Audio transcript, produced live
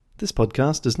This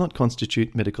podcast does not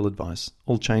constitute medical advice.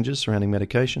 All changes surrounding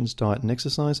medications, diet and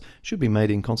exercise should be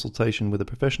made in consultation with a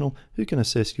professional who can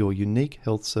assess your unique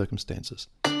health circumstances.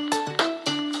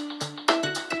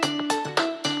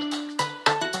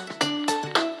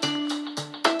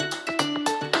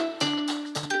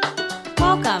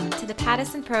 Welcome to the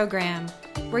Pattison Program,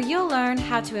 where you'll learn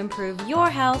how to improve your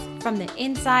health from the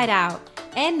inside out.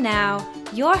 And now,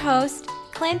 your host,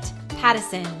 Clint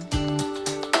Pattison.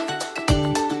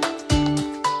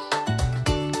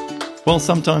 Well,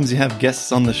 sometimes you have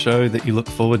guests on the show that you look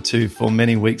forward to for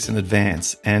many weeks in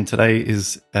advance, and today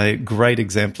is a great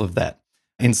example of that.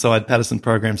 Inside Pattison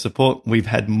Program Support, we've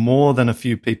had more than a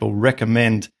few people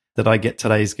recommend that I get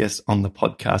today's guest on the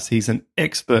podcast. He's an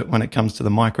expert when it comes to the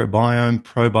microbiome,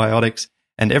 probiotics,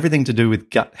 and everything to do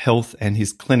with gut health, and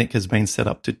his clinic has been set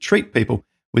up to treat people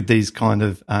with these kind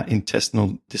of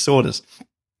intestinal disorders.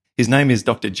 His name is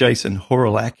Dr. Jason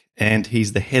Hawrelak, and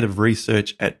he's the head of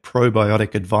research at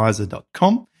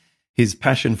probioticadvisor.com. His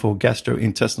passion for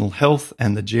gastrointestinal health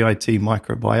and the GIT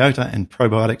microbiota and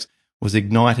probiotics was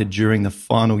ignited during the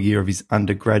final year of his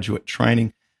undergraduate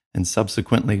training, and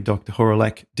subsequently Dr.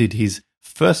 Hawrelak did his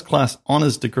first-class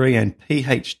honours degree and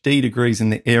PhD degrees in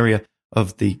the area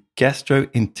of the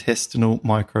gastrointestinal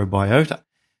microbiota,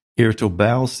 irritable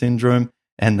bowel syndrome,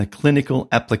 and the clinical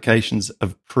applications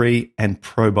of pre- and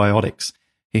probiotics.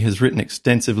 He has written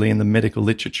extensively in the medical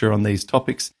literature on these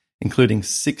topics, including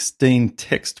 16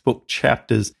 textbook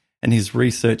chapters, and his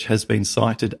research has been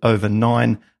cited over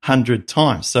 900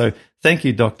 times. So thank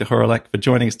you, Dr. Hawrelak, for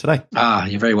joining us today.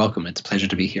 You're very welcome. It's a pleasure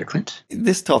to be here, Clint.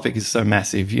 This topic is so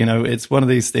massive. You know, it's one of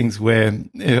these things where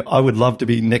I would love to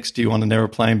be next to you on an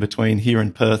aeroplane between here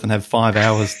and Perth and have 5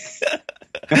 hours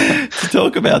to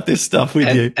talk about this stuff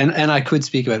with you. And I could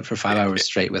speak about it for 5 hours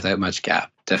straight without much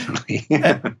gap, definitely.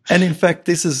 and in fact,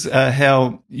 this is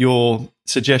how your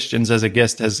suggestions as a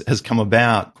guest has come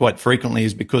about quite frequently,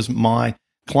 is because my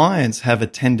clients have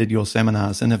attended your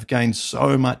seminars and have gained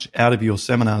so much out of your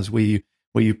seminars where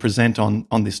you present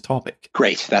on this topic.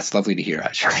 Great. That's lovely to hear,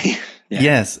 actually. Yeah.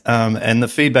 Yes, and the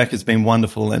feedback has been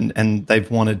wonderful, and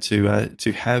they've wanted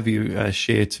to have you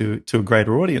share to a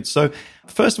greater audience. So,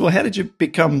 first of all, how did you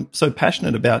become so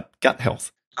passionate about gut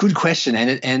health? Good question.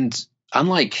 And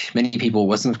unlike many people, it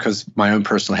wasn't because my own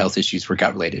personal health issues were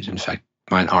gut related. In fact,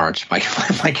 mine aren't. My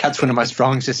gut's one of my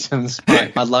strong systems.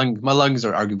 My lungs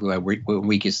are arguably my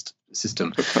weakest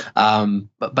system.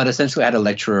 But essentially, I had a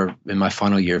lecturer in my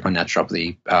final year of my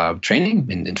naturopathy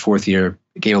training in fourth year,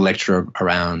 gave a lecture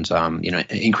around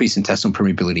increased intestinal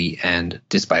permeability and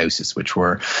dysbiosis, which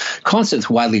were concepts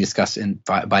widely discussed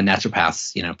by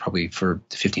naturopaths, probably for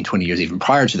 15, 20 years even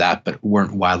prior to that, but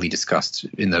weren't widely discussed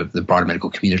in the broader medical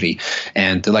community.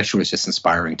 And the lecture was just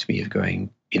inspiring to me, of going,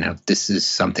 this is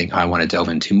something I want to delve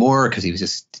into more, because he was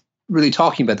just really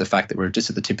talking about the fact that we're just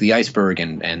at the tip of the iceberg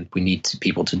and we need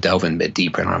people to delve in a bit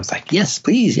deeper. And I was like, yes,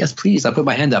 please. I put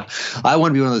my hand up. I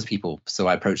want to be one of those people. So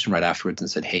I approached him right afterwards and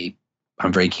said, hey,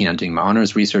 I'm very keen on doing my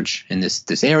honors research in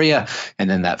this area. And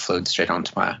then that flowed straight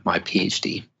onto my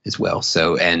PhD as well.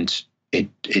 So, and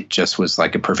it just was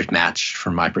like a perfect match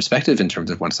from my perspective in terms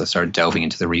of once I started delving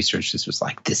into the research, this was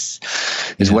like, this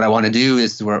is what I want to do,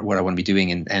 this is what I want to be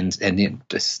doing. And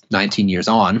just 19 years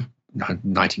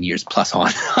plus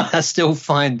on, I still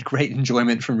find great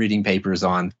enjoyment from reading papers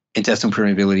on intestinal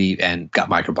permeability and gut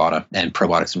microbiota and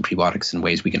probiotics and prebiotics and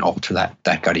ways we can alter that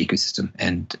gut ecosystem.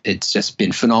 And it's just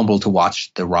been phenomenal to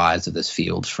watch the rise of this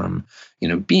field from,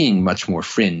 being much more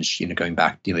fringe, going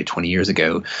back 20 years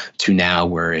ago to now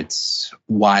where it's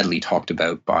widely talked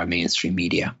about by mainstream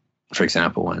media, for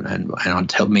example, and on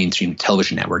mainstream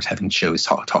television networks having shows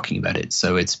talking about it.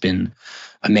 So it's been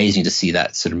amazing to see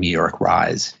that sort of meteoric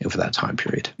rise over that time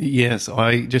period. Yes,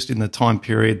 in the time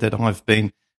period that I've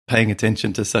been paying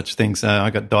attention to such things,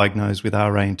 I got diagnosed with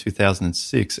RA in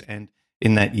 2006, and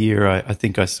in that year, I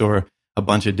think I saw a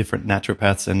bunch of different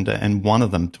naturopaths, and one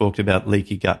of them talked about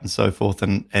leaky gut and so forth,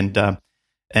 and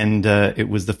it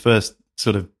was the first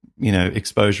sort of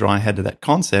exposure I had to that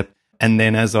concept. And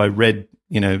then as I read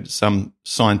some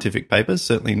scientific papers,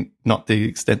 certainly not the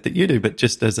extent that you do, but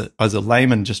just as a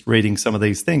layman, just reading some of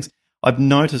these things, I've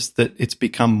noticed that it's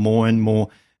become more and more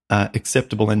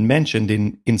acceptable and mentioned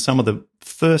in some of the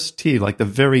first tier, like the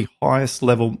very highest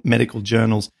level medical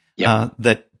journals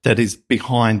that is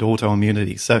behind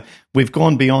autoimmunity. So we've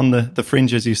gone beyond the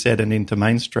fringe, as you said, and into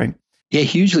mainstream. Yeah,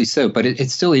 hugely so. But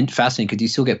it's still fascinating because you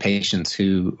still get patients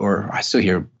or I still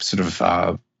hear sort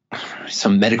of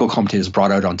some medical commentators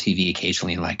brought out on TV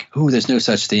occasionally, like, oh, there's no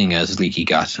such thing as leaky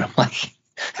gut. And I'm like,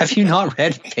 Have you not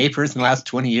read papers in the last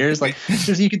 20 years? Like,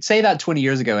 you could say that 20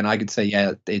 years ago, and I could say,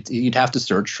 yeah, you'd have to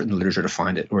search in the literature to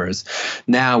find it. Whereas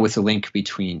now, with the link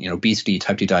between obesity,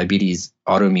 type 2 diabetes,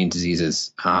 autoimmune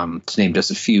diseases, to name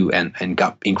just a few, and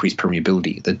gut increased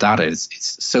permeability, the data is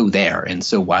so there and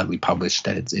so widely published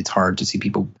that it's hard to see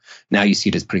people. Now you see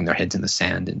it as putting their heads in the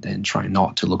sand and trying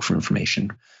not to look for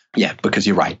information. Yeah, because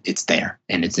you're right, it's there,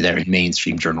 and it's there in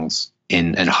mainstream journals,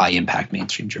 in high impact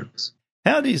mainstream journals.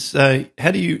 How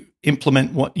do you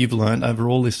implement what you've learned over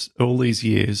all these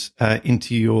years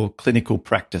into your clinical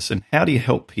practice, and how do you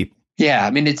help people? Yeah,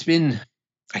 I mean, I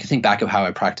can think back of how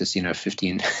I practiced,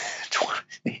 15,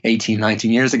 20, 18,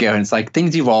 19 years ago, and it's like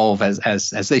things evolve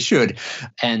as they should.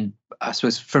 And I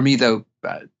suppose for me, though,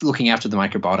 looking after the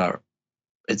microbiota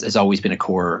has always been a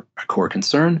core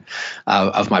concern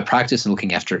of my practice, and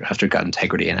looking after gut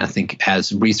integrity. And I think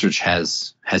as research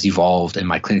has evolved and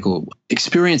my clinical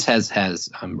experience has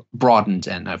broadened,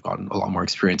 and I've gotten a lot more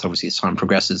experience, obviously, as time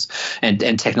progresses,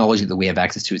 and technology that we have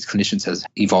access to as clinicians has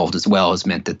evolved as well, has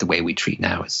meant that the way we treat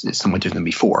now is somewhat different than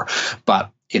before.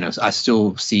 But I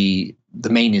still see the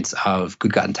maintenance of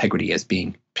good gut integrity as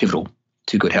being pivotal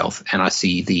to good health, and I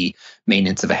see the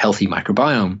maintenance of a healthy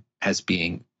microbiome as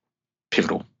being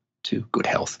pivotal to good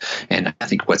health. And I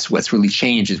think what's really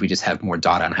changed is we just have more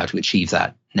data on how to achieve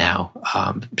that now,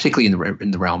 particularly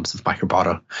in the realms of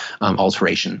microbiota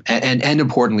alteration. And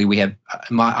importantly, we have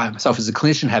myself as a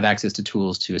clinician have access to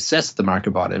tools to assess the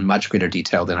microbiota in much greater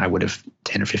detail than I would have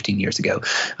 10 or 15 years ago.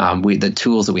 The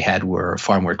tools that we had were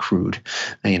far more crude.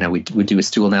 We would do a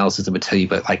stool analysis that would tell you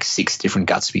about like 6 different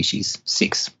gut species,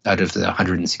 6 out of the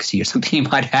 160 or something you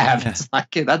might have. It's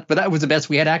like that, but that was the best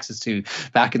we had access to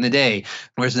back in the day.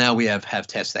 Whereas now we have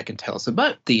tests that can tell us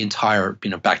about the entire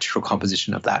bacterial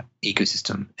composition of that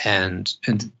ecosystem. And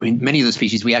many of the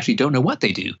species, we actually don't know what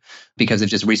they do because they've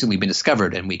just recently been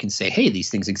discovered. And we can say, hey,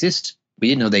 these things exist. We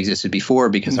didn't know they existed before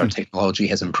because our technology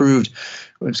has improved.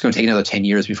 It's going to take another 10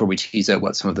 years before we tease out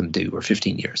what some of them do, or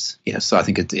 15 years. So I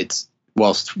think it's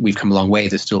whilst we've come a long way,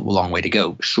 there's still a long way to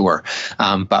go, sure.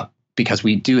 But because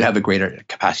we do have a greater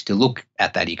capacity to look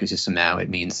at that ecosystem now, it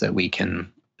means that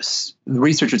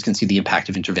researchers can see the impact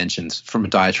of interventions from a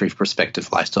dietary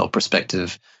perspective, lifestyle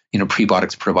perspective,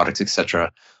 prebiotics, probiotics, et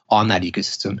cetera, on that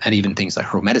ecosystem, and even things like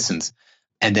herbal medicines.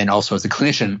 And then also as a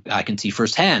clinician, I can see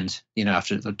firsthand,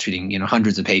 after treating,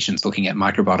 hundreds of patients, looking at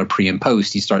microbiota pre and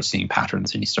post, you start seeing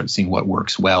patterns, and you start seeing what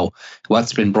works well,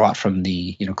 what's been brought from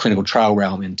the, clinical trial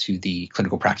realm into the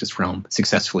clinical practice realm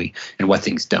successfully, and what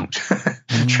things don't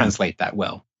translate that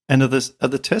well. And are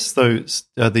the tests, though,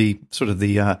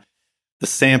 the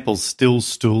samples still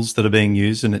stools that are being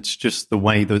used, and it's just the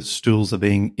way those stools are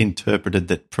being interpreted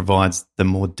that provides the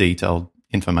more detailed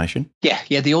information?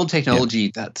 Yeah. The old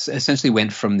technology that essentially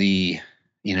went from the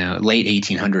late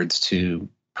 1800s to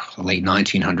late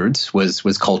 1900s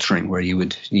was culturing, where you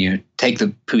would take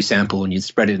the poo sample and you'd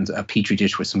spread it into a petri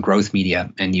dish with some growth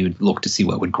media, and you'd look to see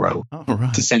what would grow. Oh, right.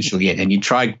 That's essentially it. And you'd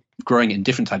try growing it in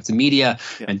different types of media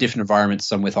and different environments,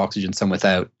 some with oxygen, some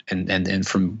without, and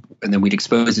then we'd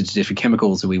expose it to different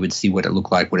chemicals, and we would see what it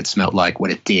looked like, what it smelled like, what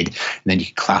it did, and then you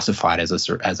could classify it as a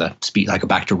species, like a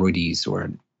Bacteroides or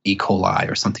an E. coli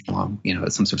or something along,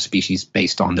 some sort of species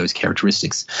based on those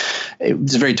characteristics. It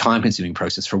was a very time-consuming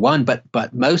process for one,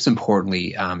 but most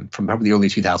importantly, from probably the early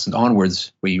 2000s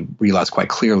onwards, we realized quite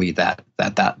clearly that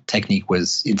technique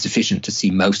was insufficient to see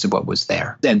most of what was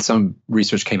there. And some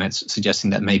research came out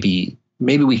suggesting that maybe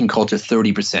we can culture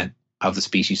 30% of the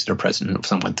species that are present in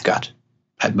someone's gut,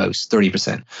 at most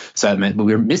 30%. So that meant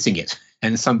we were missing it.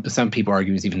 And some people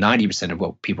argue it's even 90% of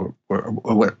what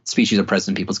species are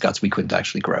present in people's guts we couldn't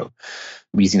actually grow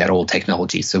using that old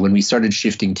technology. So when we started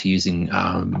shifting to using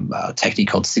a technique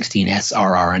called 16S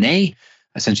rRNA,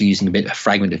 essentially using a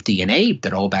fragment of DNA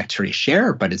that all bacteria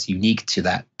share, but it's unique to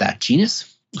that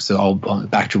genus. So all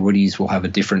Bacteroides will have a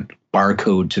different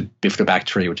barcode to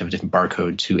Bifidobacteria, which have a different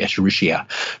barcode to Escherichia,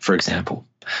 for example.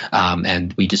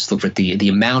 And we just looked at the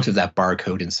amount of that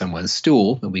barcode in someone's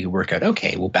stool, and we could work out,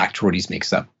 okay, well, Bacteroides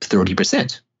makes up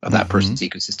 30% of that person's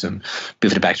ecosystem,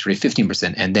 Bifidobacteria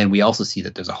 15%. And then we also see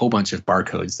that there's a whole bunch of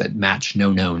barcodes that match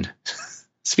no known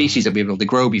species that we were able to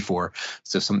grow before.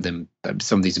 So some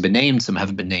of these have been named, some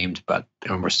haven't been named, but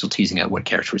we're still teasing out what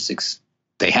characteristics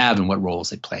they have and what roles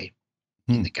they play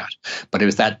in the gut. But it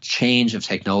was that change of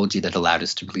technology that allowed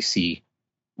us to really see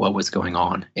what was going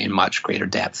on in much greater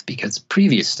depth, because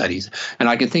previous studies, and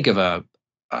I can think of a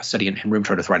study in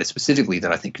rheumatoid arthritis specifically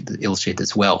that I think illustrate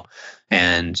this well,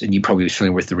 and you probably be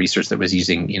familiar with the research that was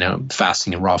using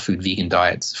fasting and raw food vegan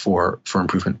diets for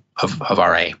improvement of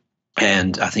RA.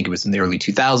 And I think it was in the early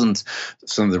 2000s,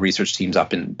 some of the research teams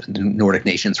up in the Nordic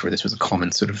nations, where this was a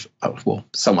common sort of,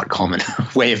 somewhat common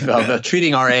way of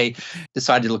treating RA,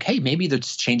 decided to look, hey, maybe they're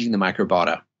just changing the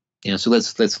microbiota. So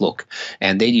let's look.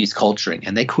 And they used culturing,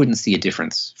 and they couldn't see a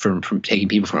difference from taking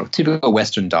people from a typical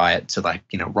Western diet to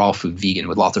raw food, vegan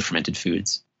with lots of fermented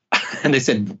foods. And they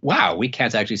said, wow, we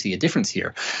can't actually see a difference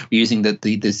here using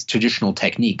these traditional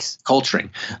techniques, culturing.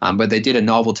 But they did a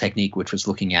novel technique, which was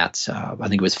looking at, I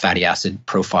think it was fatty acid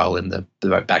profile in the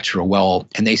bacterial well.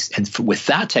 And with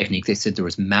that technique, they said there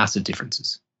was massive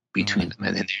differences between them.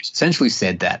 And they essentially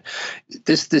said that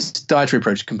this dietary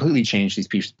approach completely changed these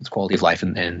people's quality of life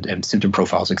and symptom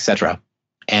profiles, et cetera.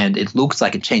 And it looks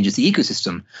like it changes the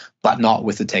ecosystem, but not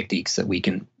with the techniques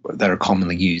that are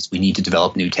commonly used. We need to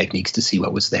develop new techniques to see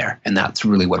what was there. And that's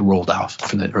really what rolled out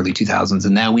from the early 2000s.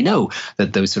 And now we know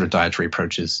that those sort of dietary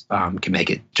approaches can make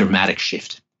a dramatic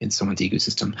shift in someone's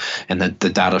ecosystem. And that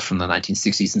the data from the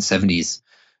 1960s and 70s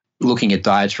looking at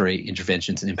dietary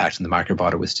interventions and impact on the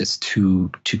microbiota was just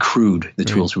too crude, the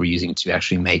tools we were using to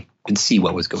actually make and see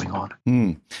what was going on.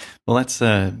 Well, that's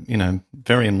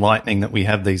very enlightening that we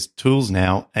have these tools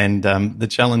now. And the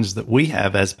challenge that we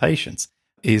have as patients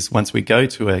is once we go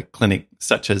to a clinic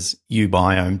such as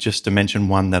Ubiome, just to mention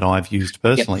one that I've used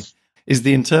personally, is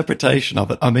the interpretation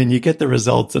of it. I mean, you get the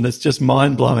results and it's just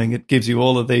mind-blowing. It gives you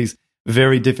all of these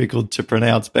very difficult to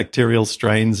pronounce bacterial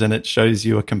strains, and it shows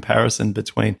you a comparison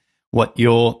between what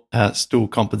your stool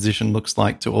composition looks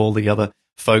like to all the other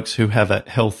folks who have a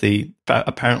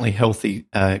apparently healthy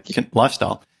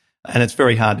lifestyle. And it's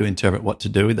very hard to interpret what to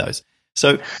do with those.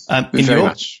 So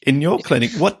in your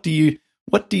clinic, what do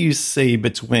you see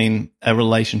between a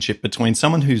relationship between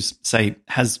someone who's, say,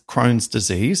 has Crohn's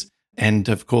disease? And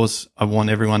of course, I want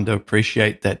everyone to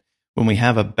appreciate that when we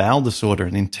have a bowel disorder,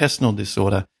 an intestinal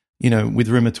disorder, with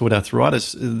rheumatoid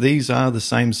arthritis, these are the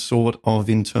same sort of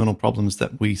internal problems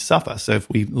that we suffer. So if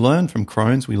we learn from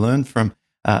Crohn's, we learn from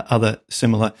other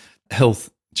similar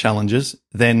health challenges,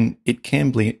 then it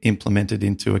can be implemented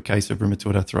into a case of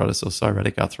rheumatoid arthritis or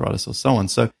psoriatic arthritis or so on.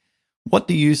 So what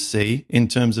do you see in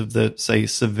terms of the, say,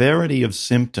 severity of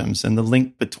symptoms and the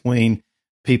link between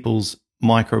people's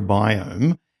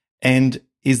microbiome? And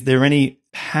is there any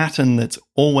pattern that's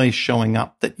always showing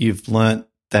up that you've learnt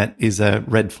that is a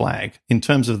red flag in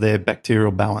terms of their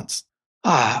bacterial balance?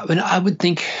 I would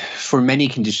think for many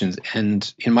conditions,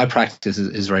 and in my practice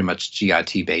is very much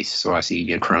GIT based. So I see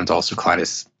Crohn's, ulcerative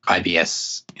colitis,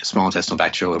 IBS, small intestinal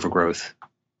bacterial overgrowth,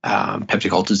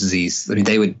 peptic ulcer disease. I mean,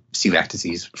 they would celiac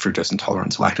disease, fructose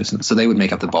intolerance, lactose, so they would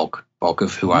make up the bulk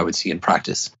of who I would see in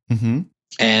practice. Mm-hmm.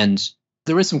 And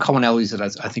there is some commonalities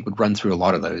that I think would run through a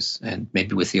lot of those, and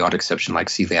maybe with the odd exception like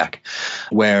celiac,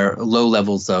 where low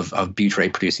levels of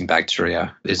butyrate-producing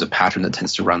bacteria is a pattern that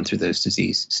tends to run through those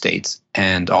disease states,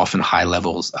 and often high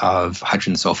levels of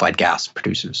hydrogen sulfide gas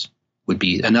producers would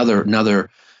be another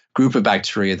group of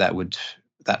bacteria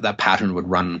that pattern would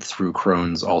run through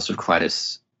Crohn's, ulcerative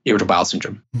colitis, irritable bowel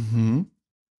syndrome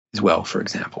as well, for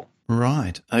example.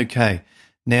 Right. Okay.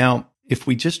 Now, if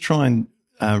we just try and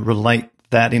relate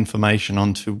that information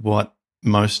onto what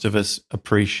most of us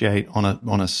appreciate on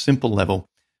a simple level,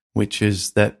 which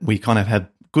is that we kind of have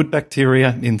good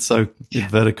bacteria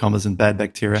inverted commas and bad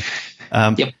bacteria.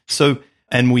 So,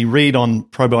 and we read on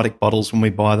probiotic bottles when we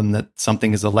buy them that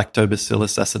something is a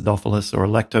lactobacillus acidophilus or a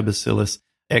lactobacillus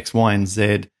X, Y, and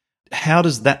Z. How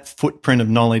does that footprint of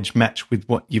knowledge match with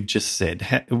what you've just said?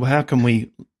 How can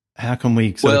we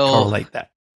sort of correlate that?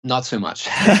 Not so much.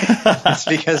 It's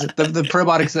because the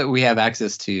probiotics that we have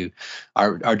access to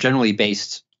are generally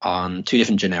based on two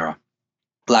different genera,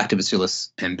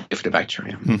 Lactobacillus and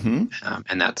Bifidobacterium. Mm-hmm.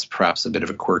 And that's perhaps a bit of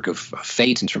a quirk of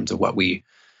fate in terms of what we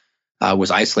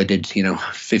was isolated,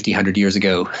 50, 100 years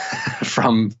ago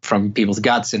from people's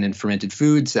guts and in fermented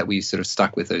foods, that we sort of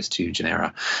stuck with those two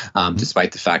genera,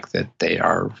 despite the fact that they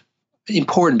are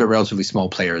important but relatively small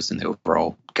players in the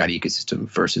overall gut ecosystem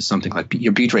versus something like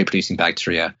your butyrate-producing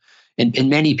bacteria. And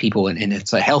many people, and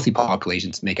it's a healthy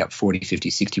populations, make up 40, 50,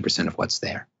 60% of what's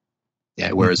there.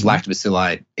 Yeah, whereas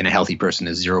lactobacilli in a healthy person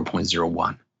is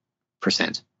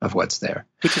 0.01% of what's there.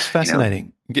 Which is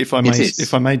fascinating, if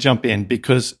I may jump in,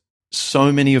 because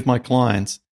so many of my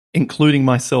clients, including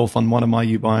myself on one of my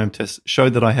Ubiome tests,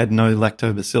 showed that I had no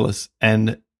lactobacillus,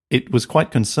 and it was quite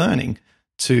concerning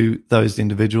to those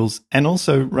individuals and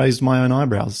also raised my own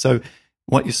eyebrows. So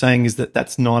what you're saying is that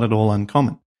that's not at all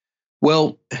uncommon.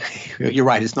 Well, you're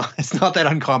right. It's not that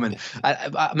uncommon.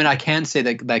 I mean, I can say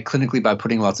that clinically, by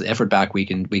putting lots of effort back, we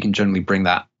can generally bring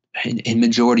that in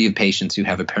majority of patients who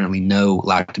have apparently no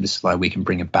lactobacilli, we can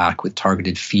bring it back with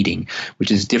targeted feeding,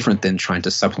 which is different than trying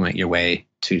to supplement your way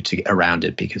to get around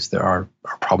it, because there are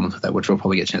problems with that, which we'll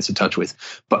probably get a chance to touch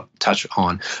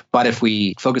on. But if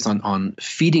we focus on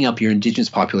feeding up your indigenous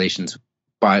populations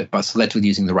by selectively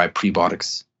using the right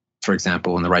prebiotics, for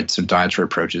example, and the right sort of dietary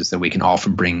approaches, that we can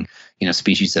often bring,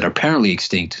 species that are apparently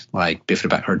extinct, like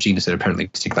bifidobacteria, or genus that are apparently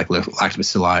extinct, like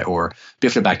lactobacilli or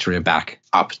bifidobacteria, back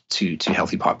up to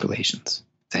healthy populations,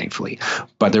 thankfully.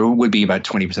 But there would be about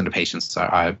 20% of patients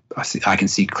I can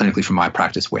see clinically from my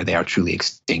practice where they are truly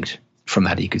extinct from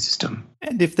that ecosystem.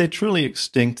 And if they're truly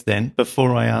extinct, then,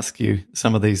 before I ask you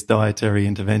some of these dietary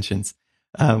interventions,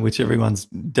 which everyone's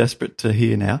desperate to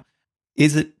hear now,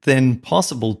 is it then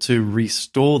possible to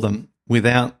restore them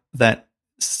without that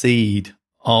seed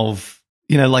of,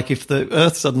 like if the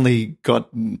Earth suddenly got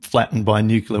flattened by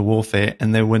nuclear warfare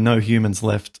and there were no humans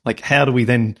left, like how do we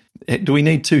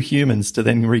need 2 humans to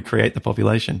then recreate the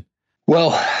population?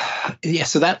 Well, yeah,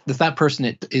 so that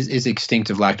person is extinct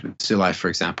of lactobacilli, for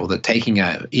example,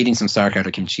 that eating some sauerkraut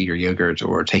or kimchi or yogurt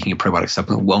or taking a probiotic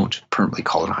supplement won't permanently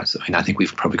colonize them. I think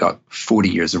we've probably got 40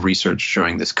 years of research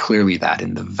showing this clearly, that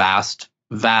in the vast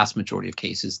majority of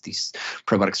cases, these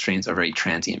probiotic strains are very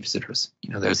transient visitors.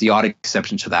 There's the odd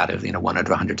exception to that of 1 out of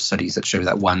 100 studies that show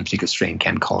that one particular strain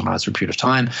can colonize for a period of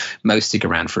time. Most stick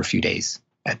around for a few days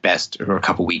at best, or a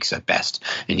couple of weeks at best,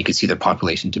 and you can see their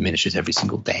population diminishes every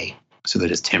single day. So they're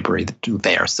just temporary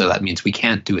there. So that means we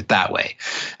can't do it that way.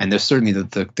 And there's certainly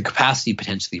the capacity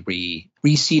potentially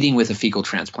reseeding with a fecal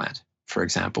transplant, for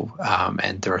example.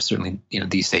 And there are certainly,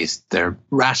 these days, their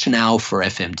rationale for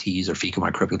FMTs or fecal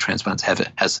microbial transplants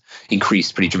has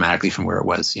increased pretty dramatically from where it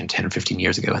was 10 or 15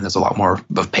 years ago. And there's a lot more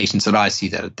of patients that I see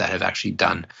that have actually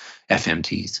done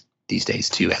FMTs these days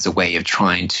too, as a way of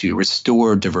trying to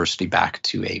restore diversity back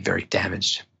to a very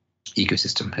damaged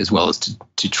ecosystem, as well as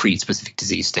to treat specific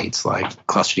disease states like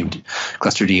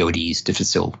Clostridioides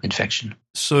difficile infection.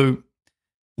 So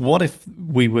what if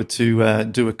we were to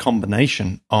do a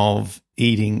combination of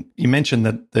eating? You mentioned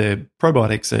that the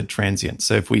probiotics are transient.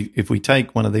 So if we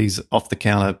take one of these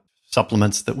off-the-counter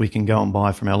supplements that we can go and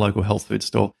buy from our local health food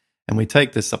store, and we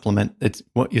take this supplement, it's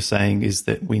what you're saying is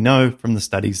that we know from the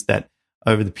studies that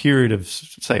over the period of,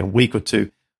 say, a week or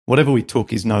two, whatever we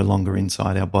took is no longer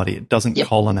inside our body. It doesn't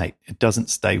colonate. It doesn't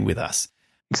stay with us.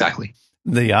 Exactly.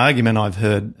 The argument I've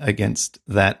heard against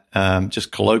that,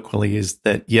 just colloquially, is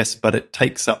that, yes, but it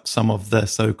takes up some of the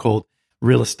so-called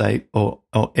real estate or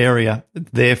area,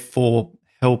 therefore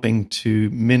helping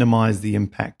to minimize the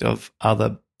impact of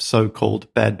other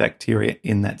so-called bad bacteria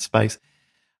in that space.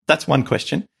 That's one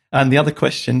question. And the other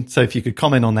question, so if you could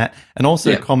comment on that, and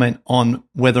also comment on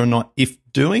whether or not, if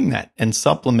doing that and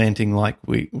supplementing like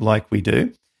we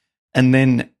do, and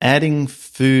then adding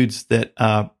foods that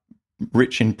are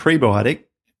rich in prebiotic,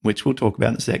 which we'll talk about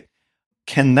in a sec,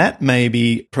 can that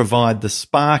maybe provide the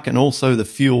spark and also the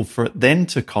fuel for it then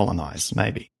to colonize,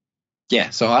 maybe?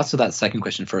 Yeah, so I'll answer that second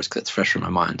question first because it's fresh in my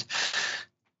mind.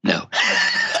 No.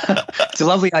 It's a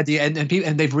lovely idea, and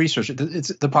they've researched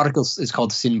it. The product is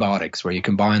called Synbiotics, where you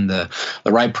combine the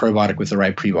right probiotic with the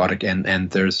right prebiotic, and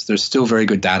there's still very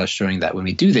good data showing that when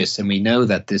we do this, and we know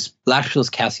that this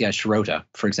Lactobacillus casei shirota,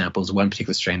 for example, is one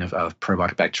particular strain of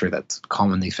probiotic bacteria that's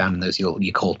commonly found in those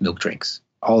Yakult milk drinks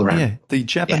all around. Yeah, the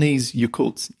Japanese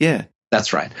Yakults. Yeah.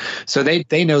 That's right. So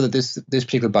they know that this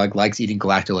particular bug likes eating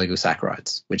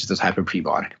galacto-oligosaccharides, which is a type of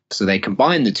prebiotic. So they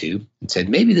combined the two and said,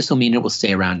 maybe this will mean it will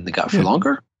stay around in the gut for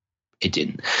longer. It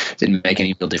didn't. It didn't make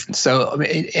any real difference. So,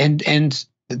 and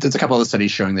there's a couple other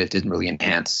studies showing that it didn't really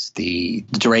enhance the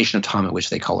duration of time at which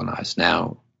they colonized.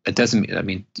 Now, it doesn't,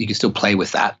 you can still play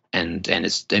with that, and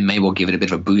it may well give it a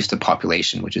bit of a boost to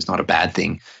population, which is not a bad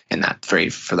thing in that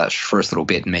for that first little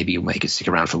bit, and maybe you'll make it stick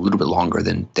around for a little bit longer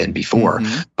than before,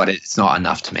 but it's not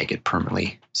enough to make it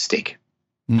permanently stick.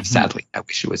 Sadly, I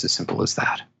wish it was as simple as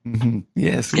that.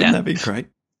 Yes, wouldn't that be great?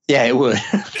 Yeah, it would.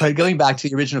 But going back to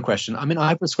the original question,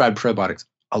 I prescribe probiotics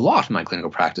a lot in my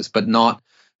clinical practice, but not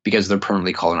because they're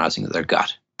permanently colonizing their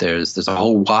gut. There's a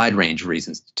whole wide range of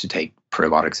reasons to take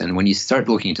probiotics. And when you start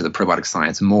looking into the probiotic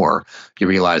science more, you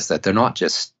realize that they're not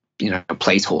just,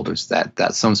 placeholders,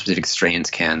 that some specific strains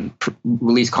can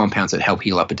release compounds that help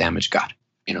heal up a damaged gut.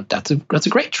 That's a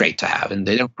great trait to have, and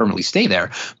they don't permanently stay there.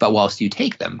 But whilst you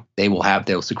take them,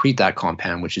 they'll secrete that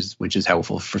compound, which is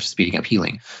helpful for speeding up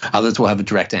healing. Others will have a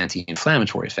direct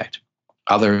anti-inflammatory effect.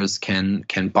 Others can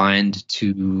bind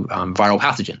to viral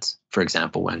pathogens, for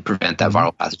example, and prevent that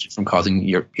viral pathogen from causing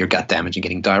your gut damage and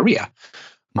getting diarrhea.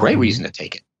 Great reason to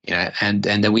take it. And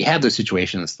then we have those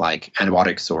situations like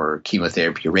antibiotics or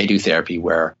chemotherapy or radiotherapy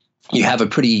where you have you're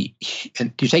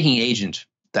taking an agent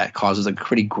that causes a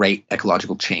pretty great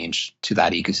ecological change to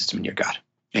that ecosystem in your gut.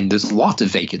 And there's lots of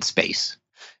vacant space,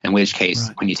 in which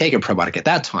case, when you take a probiotic at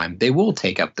that time, they will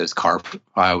take up those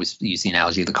I always use the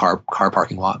analogy of the car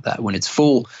parking lot, that when it's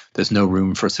full, there's no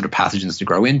room for sort of pathogens to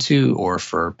grow into or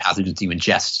for pathogens to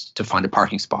ingest to find a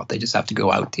parking spot. They just have to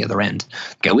go out the other end.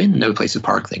 Go in, no place to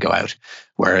park, they go out.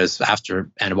 Whereas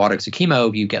after antibiotics or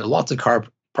chemo, you get lots of car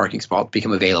parking spots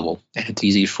become available. And it's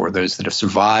easy for those that have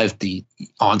survived the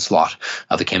onslaught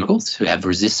of the chemicals, who have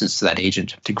resistance to that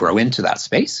agent, to grow into that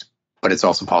space. But it's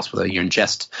also possible that you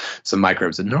ingest some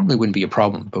microbes that normally wouldn't be a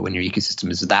problem. But when your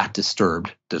ecosystem is that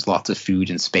disturbed, there's lots of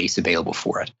food and space available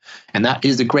for it. And that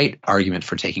is a great argument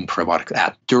for taking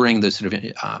probiotics during those sort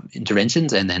of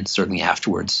interventions, and then certainly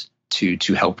afterwards to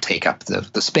help take up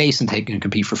the space and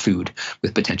compete for food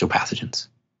with potential pathogens.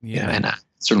 Yeah, and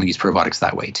certainly use probiotics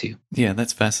that way too. Yeah,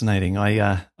 that's fascinating.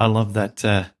 I love that.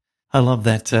 I love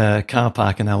that car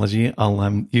park analogy.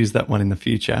 I'll use that one in the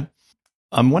future.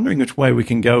 I'm wondering which way we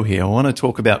can go here. I want to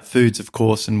talk about foods, of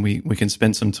course, and we can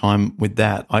spend some time with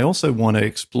that. I also want to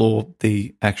explore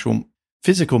the actual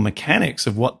physical mechanics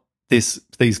of what these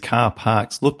car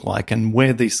parks look like and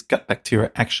where these gut bacteria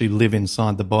actually live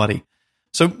inside the body.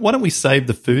 So why don't we save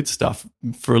the food stuff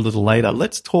for a little later?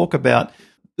 Let's talk about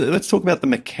the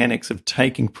mechanics of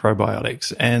taking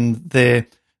probiotics and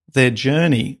their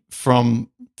journey from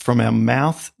our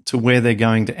mouth to where they're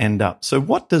going to end up. So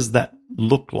what does that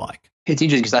look like? It's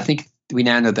interesting because I think we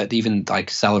now know that even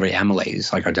like salivary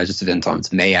amylase, like our digestive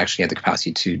enzymes, may actually have the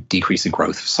capacity to decrease the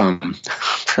growth of some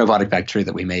probiotic bacteria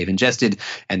that we may have ingested.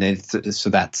 And then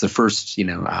so that's the first,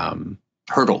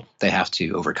 hurdle they have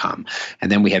to overcome.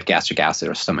 And then we have gastric acid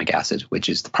or stomach acid, which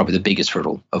is probably the biggest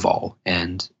hurdle of all.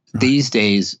 And these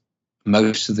days,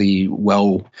 most of the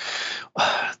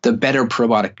better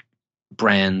probiotic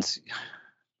brands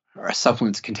or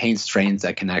supplements contain strains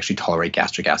that can actually tolerate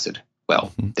gastric acid.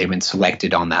 Well, they've been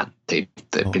selected on that. They've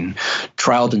been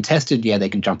trialed and tested. Yeah, they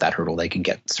can jump that hurdle. They can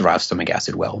survive stomach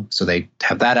acid well. So they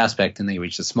have that aspect, and they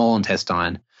reach the small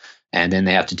intestine, and then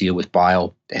they have to deal with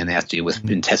bile, and they have to deal with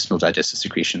intestinal digestive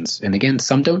secretions. And again,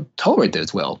 some don't tolerate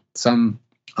those well. Some,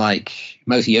 like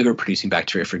most yogurt-producing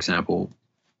bacteria, for example,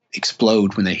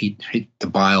 explode when they hit the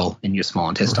bile in your small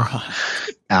intestine.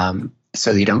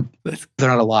 So they're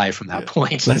not alive from that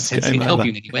point. Since they can help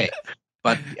you in any way.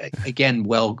 But again,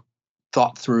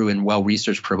 thought through and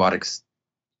well-researched probiotics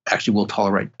actually will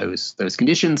tolerate those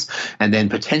conditions, and then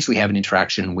potentially have an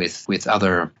interaction with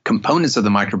other components of the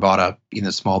microbiota in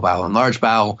the small bowel and large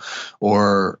bowel,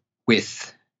 or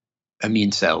with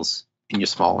immune cells in your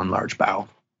small and large bowel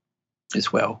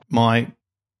as well. My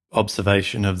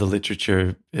observation of the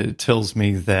literature tells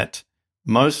me that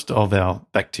most of our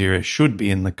bacteria should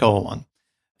be in the colon,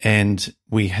 and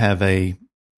we have a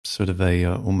sort of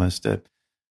almost a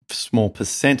small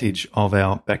percentage of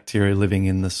our bacteria living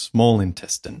in the small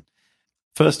intestine.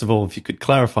 First of all, if you could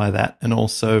clarify that, and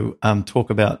also talk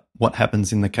about what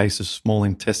happens in the case of small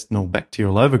intestinal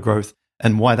bacterial overgrowth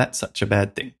and why that's such a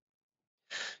bad thing.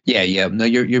 Yeah. No,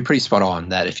 you're pretty spot on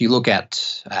that. If you look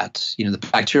at the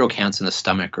bacterial counts in the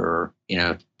stomach are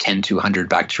 10 to 100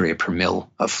 bacteria per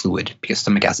mil of fluid, because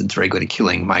stomach acid is very good at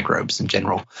killing microbes in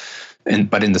general.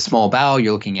 But in the small bowel,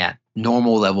 you're looking at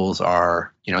normal levels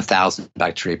are 1,000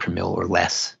 bacteria per mil or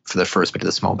less for the first bit of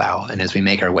the small bowel. And as we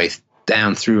make our way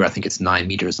down through, I think it's 9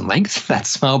 meters in length, that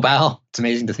small bowel. It's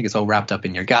amazing to think it's all wrapped up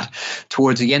in your gut.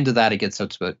 Towards the end of that, it gets up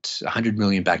to about 100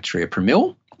 million bacteria per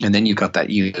mil. And then you've got that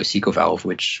ileocecal valve,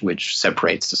 which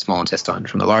separates the small intestine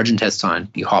from the large intestine.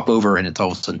 You hop over, and it's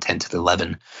all of a sudden 10 to the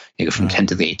 11. You go from 10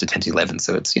 to the 8 to 10 to the 11.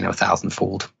 So it's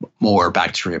 1,000-fold more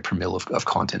bacteria per mil of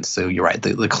content. So you're right.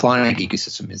 The colonic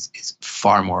ecosystem is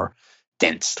far more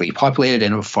densely populated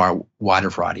and a far wider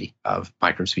variety of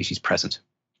microbe species present.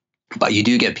 But you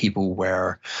do get people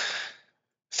where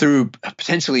through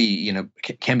potentially,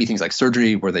 can be things like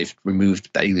surgery where they've removed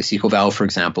that ileocecal valve, for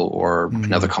example, or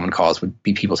another common cause would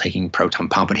be people taking proton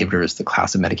pump inhibitors, the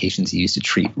class of medications used to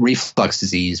treat reflux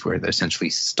disease, where they're essentially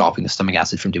stopping the stomach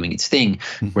acid from doing its thing,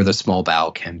 where the small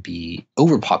bowel can be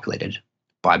overpopulated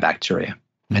by bacteria.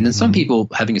 And then some people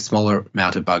having a smaller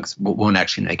amount of bugs won't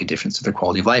actually make a difference to their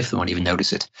quality of life. They won't even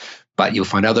notice it. But you'll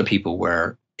find other people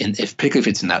where, particularly if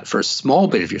it's in that first small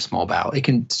bit of your small bowel, it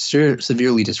can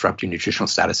severely disrupt your nutritional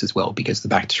status as well, because the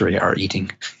bacteria are eating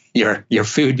your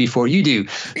food before you do.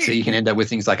 So you can end up with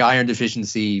things like iron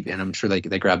deficiency, and I'm sure they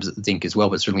grab zinc as well,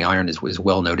 but certainly iron is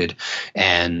well noted.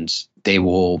 And they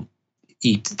will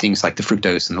eat things like the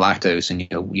fructose and the lactose, and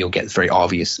you'll get very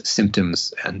obvious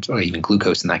symptoms, or even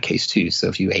glucose in that case too. So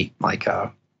if you ate like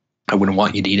I wouldn't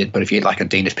want you to eat it, but if you ate like a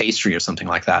Danish pastry or something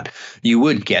like that, you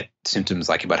would get symptoms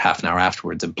like about half an hour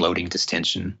afterwards of bloating,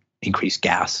 distension, increased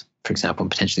gas, for example,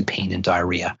 and potentially pain and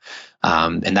diarrhea.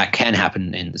 And that can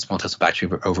happen in the small intestinal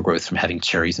bacterial overgrowth from having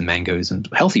cherries and mangoes and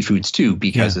healthy foods too,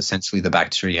 because essentially the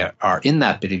bacteria are in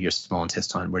that bit of your small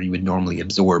intestine where you would normally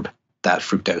absorb that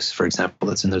fructose, for example,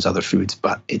 that's in those other foods,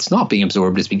 but it's not being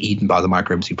absorbed, it's being eaten by the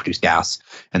microbes who produce gas,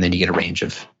 and then you get a range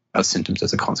of symptoms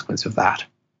as a consequence of that.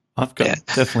 I've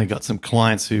definitely got some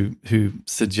clients who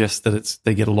suggest that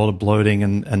they get a lot of bloating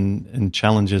and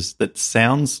challenges that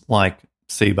sounds like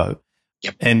SIBO.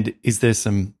 Yep. And is there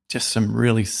some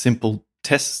really simple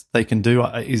tests they can do?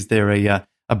 Is there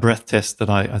a breath test that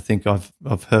I think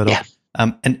I've heard of?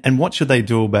 And what should they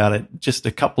do about it? Just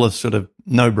a couple of sort of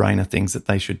no-brainer things that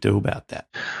they should do about that.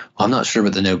 Well, I'm not sure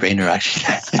what the no-brainer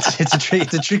actually is. It's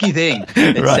a tricky thing.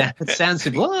 It sounds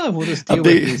simple. We'll just deal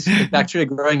with this bacteria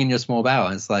growing in your small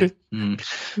bowel. It's like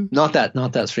not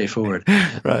that straightforward.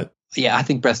 Right. Yeah, I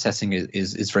think breath testing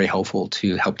is very helpful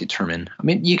to help determine. I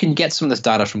mean, you can get some of this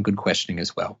data from good questioning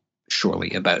as well,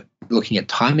 surely, about looking at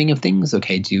timing of things.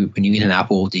 Okay, when you eat an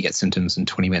apple, do you get symptoms in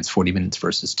 20 minutes, 40 minutes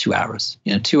versus 2 hours?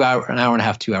 An hour and a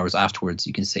half, 2 hours afterwards,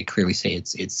 you can clearly say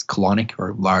it's colonic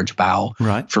or large bowel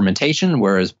fermentation,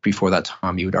 whereas before that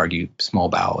time, you would argue small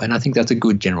bowel. And I think that's a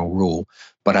good general rule.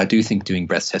 But I do think doing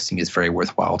breath testing is very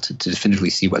worthwhile to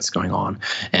definitively see what's going on.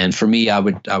 And for me, I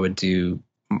would do,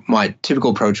 my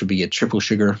typical approach would be a triple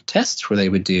sugar test where they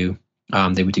would do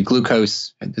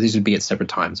glucose. These would be at separate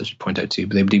times, I should point out too.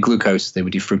 But they would do glucose, they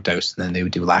would do fructose, and then they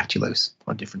would do lactulose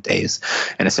on different days.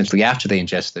 And essentially, after they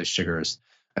ingest those sugars,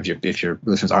 if your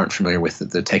listeners aren't familiar with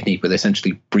the technique, but they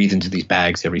essentially breathe into these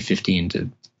bags every 15 to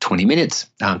 20 minutes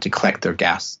to collect their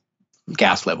gas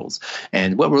levels.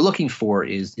 And what we're looking for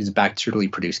is bacterially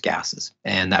produced gases,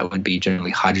 and that would be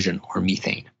generally hydrogen or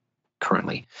methane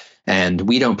currently. And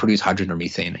we don't produce hydrogen or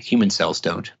methane. Human cells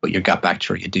don't, but your gut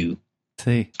bacteria do.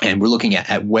 And we're looking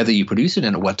at whether you produce it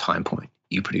and at what time point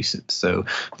you produce it. So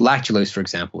lactulose, for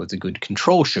example, is a good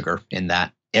control sugar in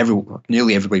that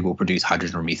nearly everybody will produce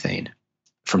hydrogen or methane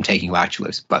from taking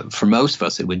lactulose. But for most of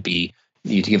us, it would be,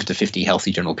 to give it to 50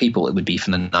 healthy general people, it would be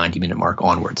from the 90-minute mark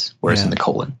onwards, whereas in the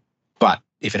colon. But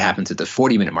if it happens at the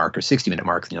 40-minute mark or 60-minute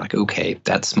mark, then you're like, okay,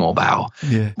 that's small bowel.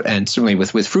 Yeah. And certainly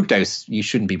with fructose, you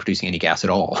shouldn't be producing any gas at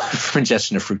all from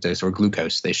ingestion of fructose or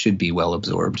glucose. They should be well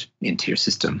absorbed into your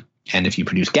system. And if you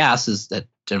produce gases, that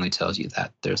generally tells you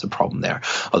that there's a problem there.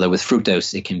 Although with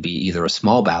fructose, it can be either a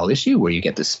small bowel issue where you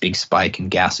get this big spike in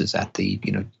gases at the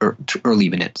early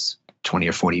minutes, 20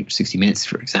 or 40, 60 minutes,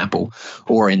 for example,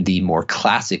 or in the more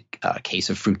classic case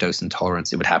of fructose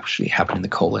intolerance, it would actually happen in the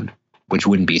colon, which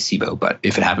wouldn't be SIBO. But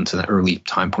if it happens in the early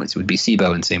time points, it would be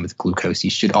SIBO. And same with glucose. You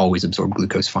should always absorb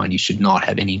glucose fine. You should not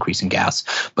have any increase in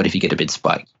gas. But if you get a bit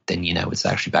spike, then it's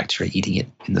actually bacteria eating it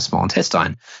in the small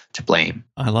intestine to blame.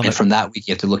 I love it. And from that, we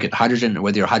get to look at hydrogen,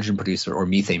 whether you're a hydrogen producer or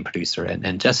methane producer.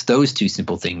 And just those two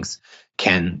simple things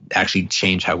can actually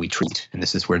change how we treat. And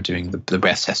this is where doing the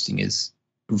breath testing is,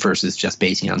 versus just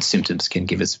basing it on symptoms, can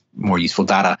give us more useful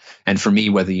data. And for me,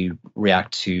 whether you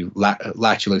react to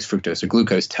lactulose, fructose, or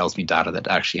glucose tells me data that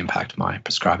actually impact my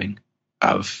prescribing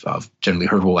of generally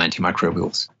herbal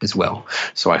antimicrobials as well.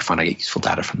 So I find I get useful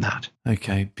data from that.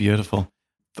 Okay, beautiful.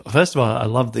 First of all, I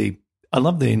love the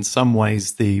in some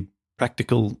ways the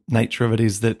practical nature of it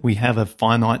is that we have a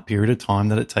finite period of time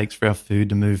that it takes for our food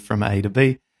to move from A to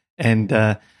B, and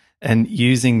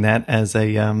using that as a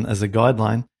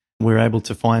guideline, we're able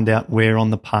to find out where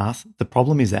on the path the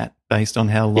problem is at based on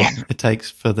how long it takes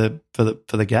for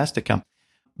the gas to come.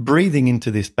 Breathing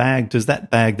into this bag, does that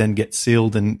bag then get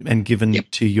sealed and given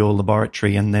to your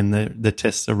laboratory, and then the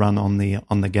tests are run on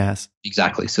the gas?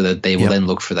 Exactly. So that they will then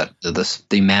look for that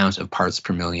the amount of parts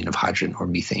per million of hydrogen or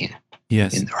methane.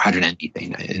 Yes. Or hydrogen and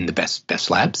methane in the best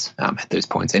labs at those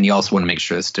points. And you also want to make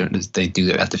sure they do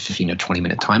that at the 15 or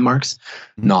 20-minute time marks,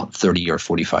 not 30 or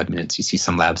 45 minutes. You see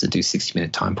some labs that do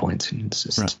 60-minute time points, and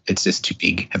it's just too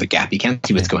big of a gap. You can't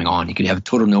see what's going on. You could have a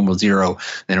total normal 0,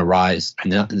 then a rise,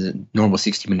 and the normal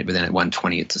 60-minute, but then at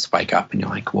 120 it's a spike up, and you're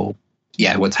like, well,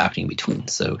 what's happening in between?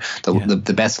 So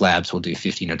the best labs will do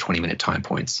 15 or 20-minute time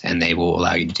points, and they will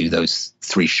allow you to do those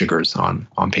 3 sugars on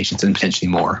patients, and potentially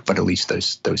more, but at least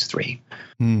those 3.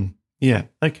 Yeah,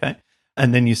 okay.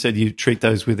 And then you said you treat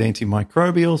those with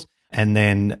antimicrobials, and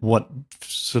then what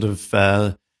sort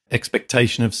of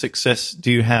expectation of success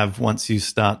do you have once you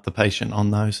start the patient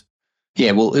on those?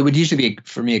 Yeah, well, it would usually be,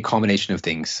 for me, a combination of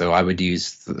things. So I would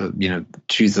use,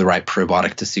 choose the right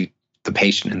probiotic to suit the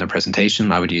patient in the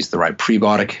presentation. I would use the right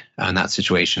prebiotic in that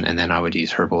situation, and then I would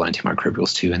use herbal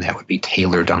antimicrobials too, and that would be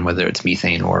tailored on whether it's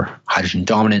methane or hydrogen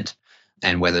dominant.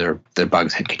 and whether the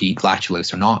bugs could eat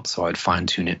lactulose or not. So I'd fine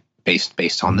tune it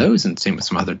based on those, and same with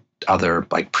some other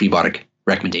like prebiotic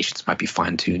recommendations might be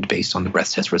fine tuned based on the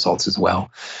breath test results as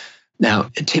well.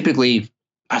 Now, typically,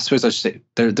 I suppose I should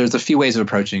say there's a few ways of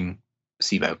approaching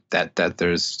SIBO. That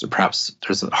there's a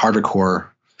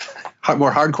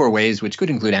more hardcore ways, which could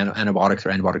include antibiotics or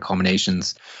antibiotic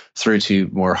combinations, through to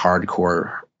more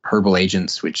hardcore herbal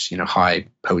agents, which, high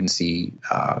potency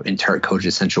enteric coated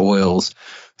essential oils,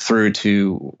 through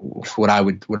to what I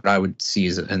would see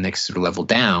as a next sort of level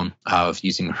down of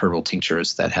using herbal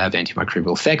tinctures that have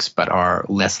antimicrobial effects but are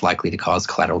less likely to cause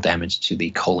collateral damage to the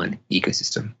colon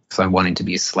ecosystem. So I'm wanting to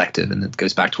be selective, and it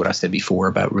goes back to what I said before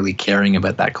about really caring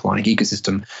about that colonic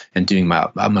ecosystem and doing my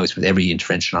utmost with every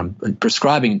intervention I'm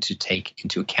prescribing to take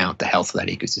into account the health of that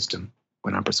ecosystem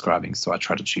when I'm prescribing. So I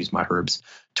try to choose my herbs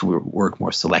to work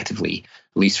more selectively, at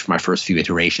least for my first few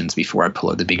iterations before I pull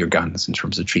out the bigger guns in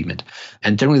terms of treatment.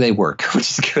 And generally they work,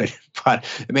 which is good, but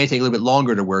it may take a little bit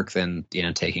longer to work than,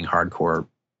 taking hardcore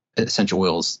essential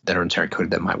oils that are enteric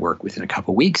coated that might work within a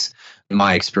couple of weeks. In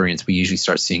my experience, we usually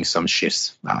start seeing some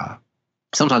shifts.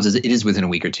 Sometimes it is within a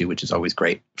week or two, which is always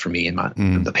great for me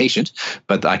and the patient.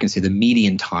 But I can say the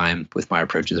median time with my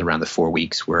approach is around the 4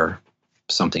 weeks, where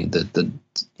the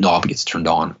knob gets turned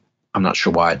on. I'm not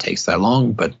sure why it takes that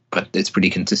long, but it's pretty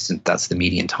consistent. That's the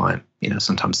median time.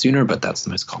 Sometimes sooner, but that's the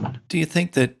most common. Do you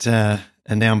think that,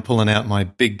 and now I'm pulling out my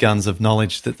big guns of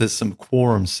knowledge, that there's some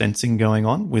quorum sensing going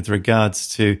on with regards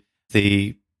to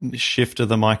the shift of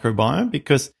the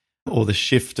microbiome, or the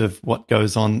shift of what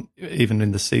goes on even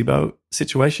in the SIBO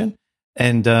situation?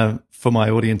 And for my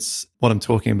audience, what I'm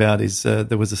talking about is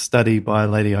there was a study by a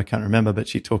lady, I can't remember, but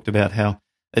she talked about how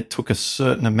it took a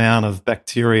certain amount of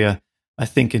bacteria, I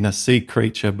think, in a sea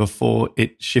creature before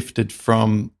it shifted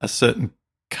from a certain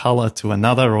color to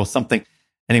another or something.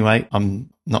 Anyway, I'm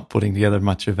not putting together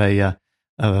much of a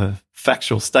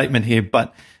factual statement here,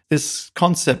 but this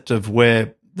concept of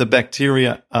where the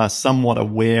bacteria are somewhat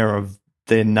aware of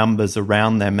their numbers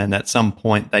around them, and at some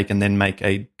point they can then make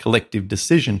a collective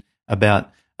decision about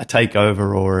a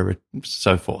takeover or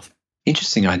so forth.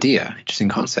 Interesting idea, interesting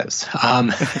concepts.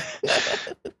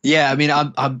 Yeah, I mean,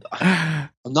 I'm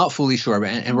not fully sure,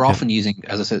 and we're often using,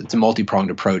 as I said, it's a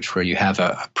multi-pronged approach where you have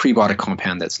a prebiotic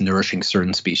compound that's nourishing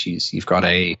certain species. You've got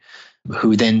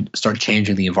who then start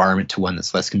changing the environment to one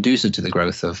that's less conducive to the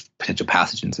growth of potential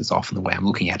pathogens. Is often the way I'm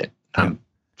looking at it. I'm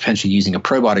potentially using a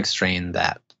probiotic strain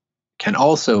that can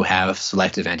also have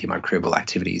selective antimicrobial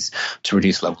activities to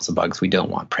reduce levels of bugs we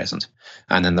don't want present.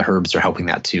 And then the herbs are helping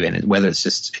that too. And whether it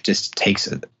just takes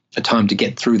a time to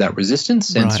get through that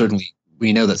resistance. And certainly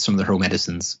we know that some of the herbal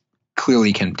medicines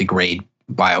clearly can degrade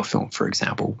biofilm, for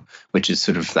example, which is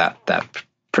sort of that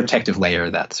protective layer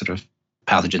that sort of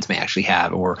pathogens may actually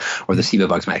have, or the SIBO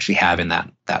bugs may actually have in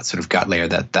that sort of gut layer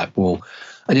that will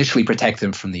initially protect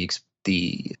them from the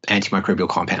antimicrobial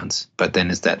compounds, but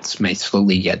then as that may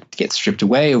slowly get stripped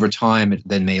away over time, it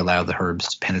then may allow the herbs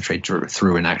to penetrate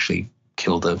through and actually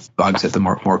kill the bugs at the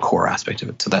more core aspect of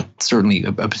it. So that's certainly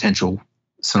a potential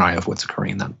scenario of what's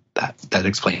occurring, and that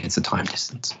explains the time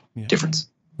distance difference.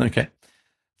 Okay,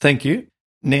 thank you.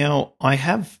 Now, I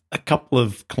have a couple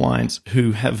of clients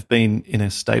who have been in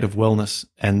a state of wellness,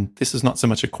 and this is not so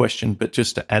much a question, but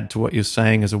just to add to what you're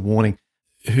saying as a warning,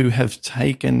 who have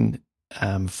taken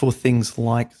for things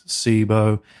like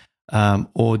SIBO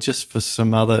or just for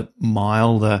some other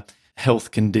milder health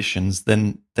conditions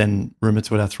than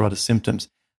rheumatoid arthritis symptoms.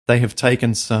 They have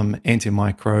taken some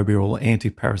antimicrobial,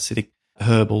 antiparasitic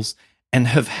herbals and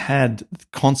have had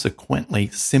consequently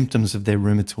symptoms of their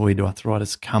rheumatoid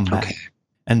arthritis come back.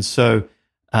 And so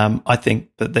I think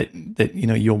that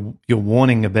your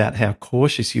warning about how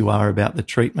cautious you are about the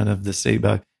treatment of the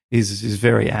SIBO is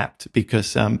very apt,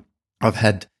 because I've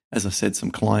had, as I said,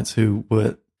 some clients who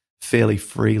were fairly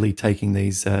freely taking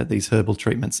these herbal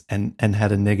treatments and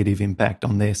had a negative impact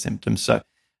on their symptoms. So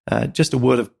just a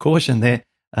word of caution there.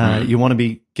 You want to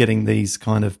be getting these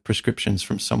kind of prescriptions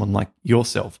from someone like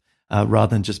yourself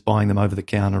rather than just buying them over the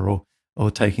counter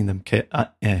or taking them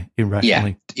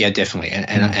irrationally. Yeah, definitely.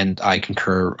 And I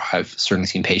concur. I've certainly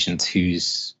seen patients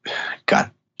whose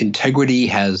gut integrity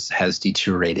has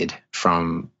deteriorated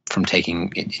from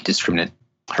taking indiscriminate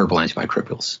herbal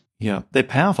antimicrobials. Yeah, they're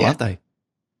powerful, aren't they?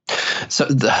 So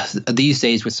these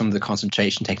days, with some of the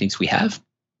concentration techniques we have,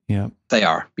 they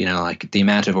are. Like the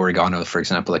amount of oregano, for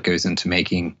example, that goes into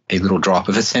making a little drop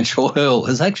of essential oil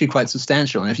is actually quite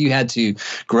substantial. And if you had to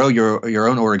grow your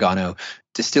own oregano,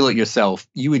 distill it yourself,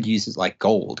 you would use it like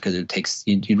gold, because it takes.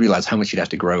 You'd realize how much you'd have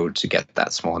to grow to get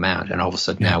that small amount. And all of a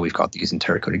sudden, now we've got these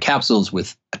enteric coated capsules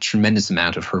with a tremendous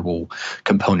amount of herbal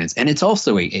components, and it's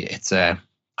also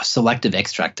a selective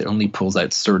extract that only pulls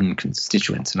out certain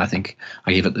constituents. And I think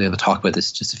I gave a talk about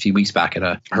this just a few weeks back at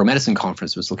a herb medicine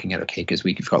conference. Was looking at, okay, because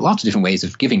we've got lots of different ways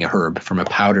of giving a herb, from a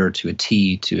powder to a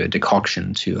tea to a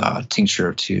decoction to a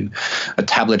tincture to a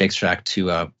tablet extract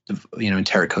to a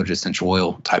enteric coated essential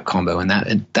oil type combo.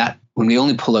 And that when we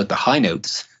only pull out the high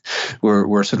notes,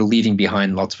 we're sort of leaving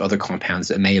behind lots of other compounds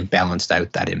that may have balanced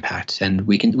out that impact. And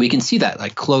we can see that,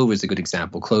 like clove is a good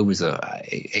example. Clove is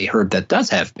a herb that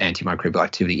does have antimicrobial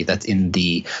activity that's in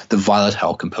the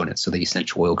volatile components, so the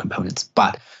essential oil components,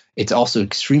 but it's also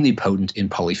extremely potent in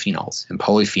polyphenols. And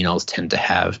polyphenols tend to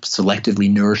have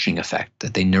selectively nourishing effect,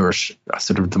 that they nourish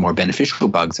sort of the more beneficial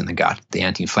bugs in the gut, the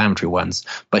anti-inflammatory ones,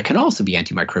 but can also be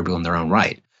antimicrobial in their own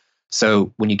right.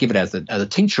 So when you give it as a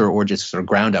tincture or just sort of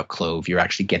ground up clove, you're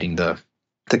actually getting the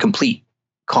complete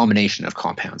combination of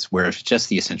compounds. Where if it's just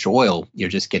the essential oil, you're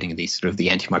just getting the sort of the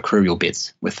antimicrobial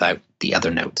bits without the other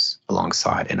notes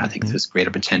alongside. And I think there's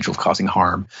greater potential of causing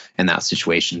harm in that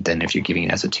situation than if you're giving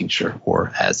it as a tincture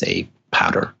or as a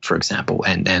powder, for example.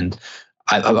 And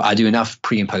I do enough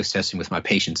pre and post testing with my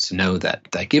patients to know that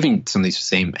giving some of these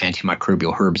same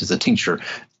antimicrobial herbs as a tincture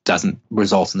doesn't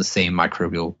result in the same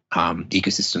microbial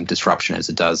ecosystem disruption as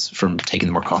it does from taking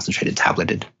the more concentrated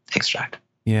tableted extract.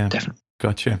 Yeah, definitely.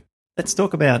 Gotcha. Let's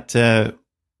talk about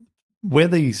where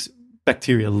these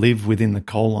bacteria live within the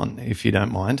colon, if you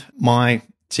don't mind. My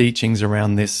teachings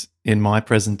around this in my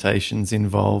presentations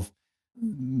involve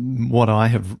what I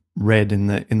have read in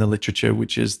the literature,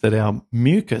 which is that our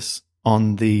mucus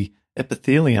on the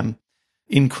epithelium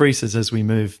increases as we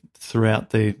move throughout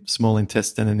the small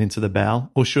intestine and into the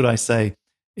bowel. Or should I say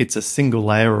it's a single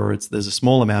layer, or there's a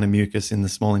small amount of mucus in the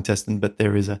small intestine, but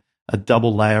there is a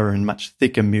double layer and much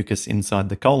thicker mucus inside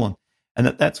the colon. And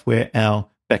that's where our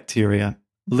bacteria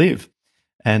live.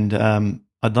 And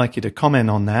I'd like you to comment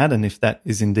on that, and if that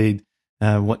is indeed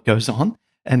what goes on.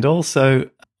 And also,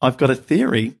 I've got a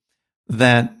theory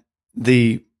that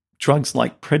the drugs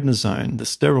like prednisone, the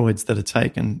steroids that are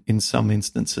taken in some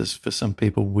instances for some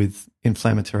people with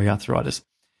inflammatory arthritis,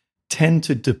 tend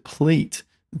to deplete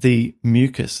the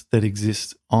mucus that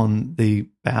exists on the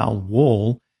bowel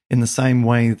wall in the same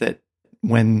way that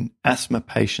when asthma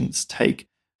patients take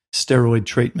steroid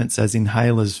treatments as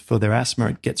inhalers for their asthma,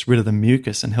 it gets rid of the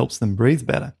mucus and helps them breathe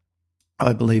better.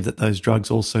 I believe that those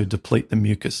drugs also deplete the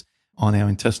mucus on our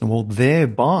intestinal wall,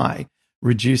 thereby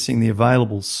reducing the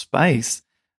available space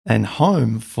and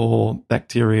home for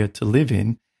bacteria to live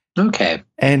in. Okay.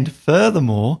 And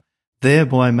furthermore,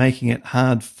 thereby making it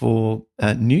hard for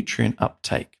nutrient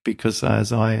uptake, because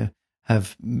as I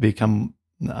understand,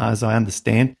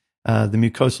 the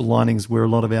mucosal lining is where a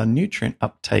lot of our nutrient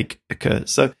uptake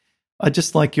occurs. So I'd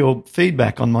just like your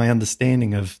feedback on my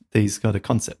understanding of these kind of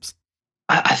concepts.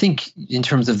 I think in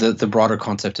terms of the broader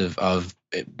concept of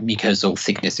mucosal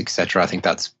thickness, etc., I think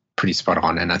that's pretty spot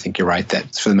on. And I think you're right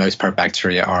that for the most part,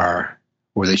 bacteria are,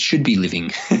 where they should be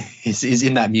living, is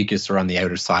in that mucus or on the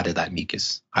outer side of that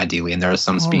mucus, ideally. And there are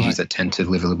some species that tend to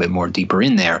live a little bit more deeper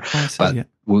in there. But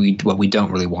what we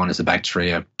don't really want is a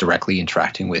bacteria directly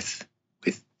interacting with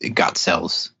gut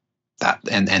cells. That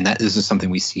this is something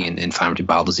we see in inflammatory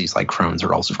bowel disease like Crohn's or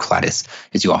ulcerative colitis,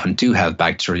 is you often do have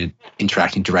bacteria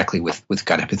interacting directly with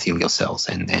gut epithelial cells,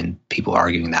 and people are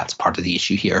arguing that's part of the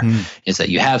issue here, is that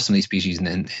you have some of these species,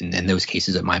 and in those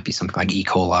cases it might be something like E.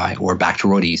 coli or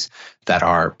Bacteroides that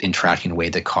are interacting in a way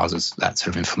that causes that sort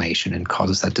of inflammation and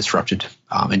causes that disrupted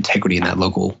integrity in that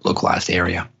localized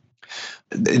area.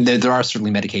 There are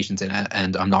certainly medications,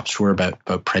 and I'm not sure about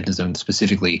prednisone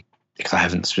specifically, because I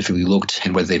haven't specifically looked,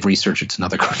 and whether they've researched it's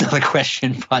another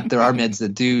question. But there are meds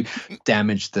that do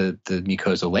damage the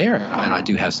mucosal layer, and I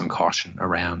do have some caution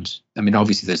around. I mean,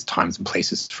 obviously, there's times and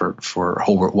places for a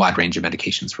whole wide range of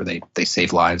medications where they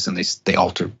save lives and they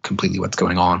alter completely what's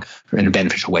going on in a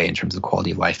beneficial way in terms of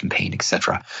quality of life and pain,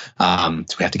 etc.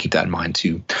 So we have to keep that in mind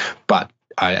too. But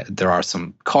there are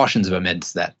some cautions about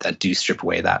meds that do strip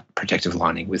away that protective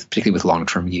lining, particularly with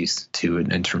long-term use too,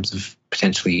 in terms of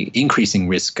potentially increasing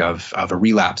risk of a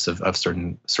relapse of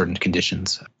certain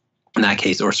conditions in that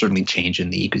case, or certainly change in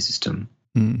the ecosystem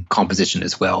composition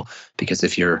as well. Because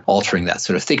if you're altering that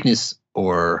sort of thickness,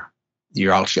 or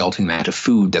you're actually altering the amount of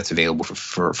food that's available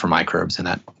for microbes, and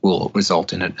that will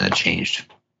result in a changed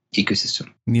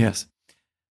ecosystem. Yes.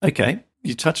 Okay.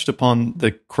 You touched upon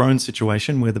the Crohn's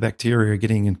situation, where the bacteria are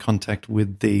getting in contact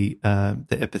with the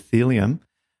epithelium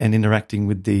and interacting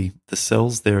with the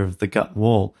cells there of the gut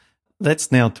wall.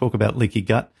 Let's now talk about leaky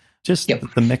gut, just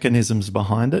the mechanisms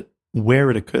behind it, where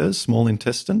it occurs, small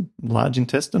intestine, large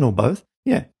intestine, or both.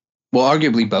 Yeah. Well,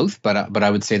 arguably both, but I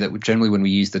would say that generally when we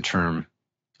use the term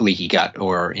leaky gut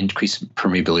or increased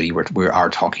permeability, we are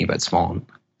talking about small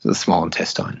the small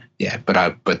intestine. Yeah, but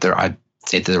I'd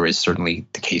say that there is certainly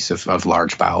the case of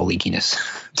large bowel leakiness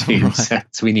too. Right.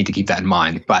 So we need to keep that in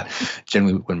mind. But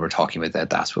generally, when we're talking about that,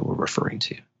 that's what we're referring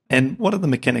to. And what are the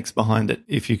mechanics behind it?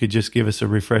 If you could just give us a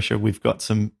refresher, we've got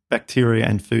some bacteria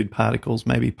and food particles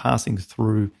maybe passing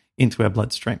through into our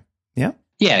bloodstream. Yeah?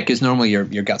 Yeah, because normally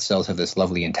your gut cells have this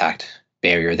lovely intact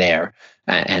barrier there,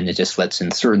 and it just lets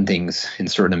in certain things in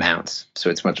certain amounts. So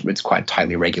it's quite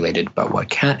tightly regulated. But what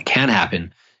can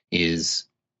happen is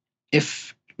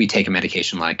if we take a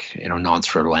medication like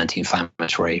non-steroidal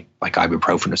anti-inflammatory like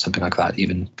ibuprofen or something like that,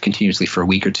 even continuously for a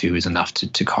week or two is enough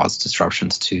to cause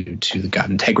disruptions to the gut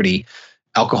integrity.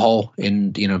 Alcohol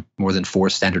in more than 4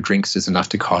 standard drinks is enough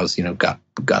to cause gut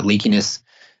leakiness,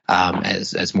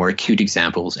 as more acute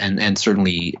examples, and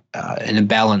certainly an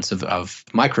imbalance of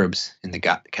microbes in the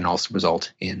gut can also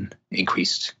result in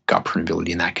increased gut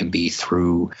permeability, and that can be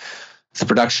through the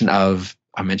production of,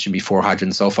 I mentioned before,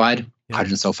 hydrogen sulfide. Yeah.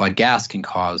 Hydrogen sulfide gas can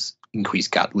cause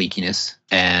increased gut leakiness,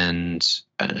 and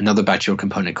another bacterial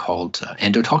component called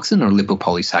endotoxin or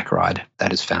lipopolysaccharide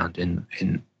that is found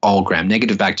in all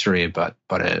gram-negative bacteria, but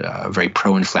a very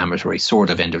pro-inflammatory sort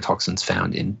of endotoxins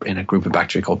found in a group of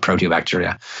bacteria called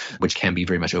proteobacteria, which can be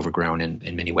very much overgrown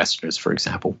in many Westerners, for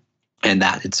example. And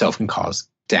that itself can cause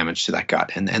damage to that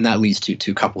gut. And that leads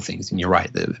to a couple things. And you're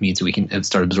right, that means we can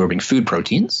start absorbing food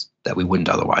proteins that we wouldn't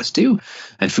otherwise do,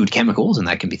 and food chemicals, and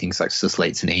that can be things like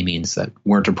succinate and amines that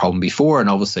weren't a problem before, and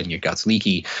all of a sudden your gut's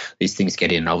leaky, these things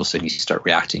get in, and all of a sudden you start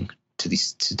reacting to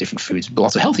different foods, but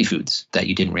also healthy foods that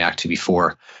you didn't react to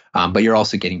before. But you're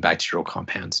also getting bacterial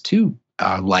compounds too,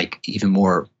 like even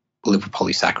more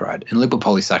lipopolysaccharide. And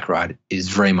lipopolysaccharide is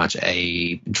very much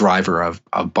a driver of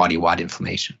body-wide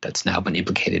inflammation that's now been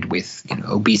implicated with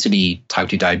obesity, type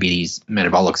 2 diabetes,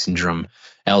 metabolic syndrome,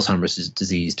 Alzheimer's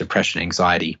disease, depression,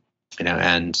 anxiety.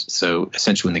 And so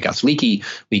essentially when the gut's leaky,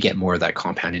 we get more of that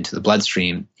compound into the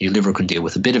bloodstream. Your liver can deal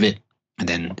with a bit of it, and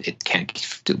then it can't,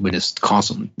 when it's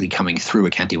constantly coming through,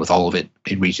 it can't deal with all of it.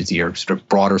 It reaches your sort of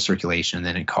broader circulation, and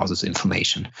then it causes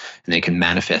inflammation, and it can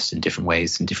manifest in different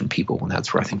ways in different people. And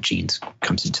that's where I think genes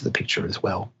comes into the picture as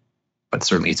well. But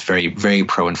certainly it's very, very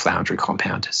pro-inflammatory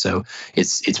compound. So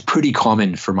it's pretty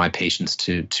common for my patients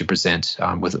to present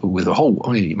with a whole,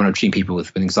 when I'm treating people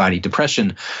with anxiety,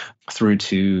 depression, through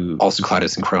to ulcerative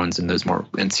colitis and Crohn's and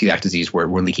celiac disease, where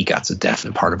leaky gut's a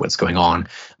definite part of what's going on,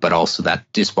 but also that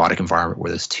dysbiotic environment where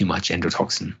there's too much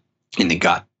endotoxin in the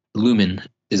gut. Lumen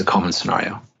is a common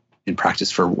scenario in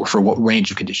practice for what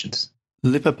range of conditions.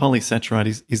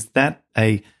 Lipopolysaccharide, is that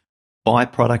a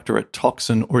byproduct or a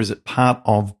toxin, or is it part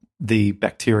of the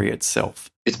bacteria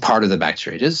itself? It's part of the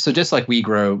bacteria. So just like we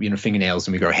grow, fingernails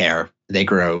and we grow hair, they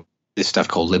grow this stuff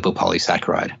called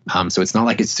lipopolysaccharide. So it's not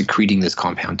like it's secreting this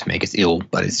compound to make us ill,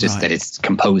 but it's just that it's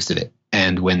composed of it.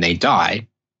 And when they die,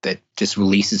 that just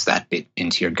releases that bit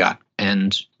into your gut.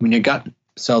 And when your gut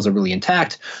cells are really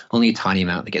intact, only a tiny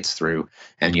amount that gets through,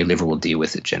 and your liver will deal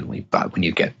with it generally. But when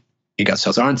your gut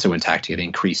cells aren't so intact, you get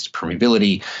increased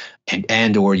permeability,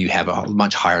 and or you have a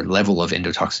much higher level of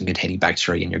endotoxin containing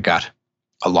bacteria in your gut,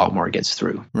 a lot more gets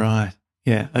through. Right.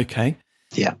 Yeah. Okay.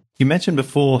 Yeah. You mentioned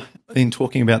before in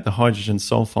talking about the hydrogen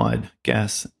sulfide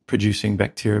gas producing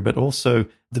bacteria, but also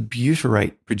the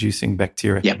butyrate producing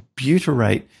bacteria. Yep.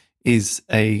 Butyrate is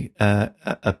a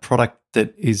product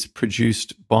that is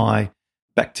produced by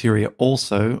bacteria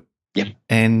also. Yep.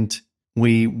 And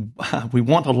we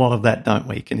want a lot of that, don't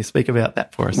we? Can you speak about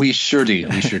that for us? We sure do.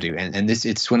 And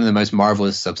it's one of the most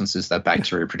marvelous substances that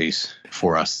bacteria produce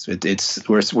for us.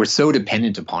 We're so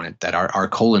dependent upon it that our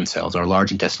colon cells, our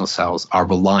large intestinal cells, are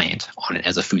reliant on it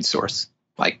as a food source.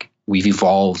 Like, we've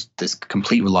evolved this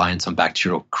complete reliance on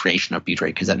bacterial creation of butyrate,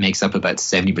 because that makes up about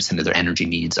 70% of their energy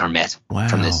needs are met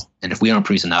from this. And if we don't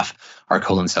produce enough, our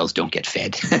colon cells don't get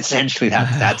fed. Essentially,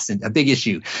 that's a big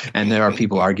issue. And there are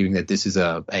people arguing that this is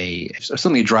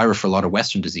certainly a driver for a lot of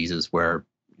Western diseases, where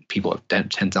people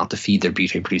tend not to feed their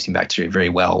butyrate-producing bacteria very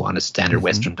well on a standard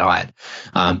Western diet.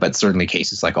 But certainly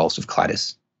cases like ulcerative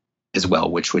colitis as well,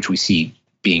 which we see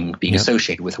being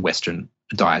associated with a Western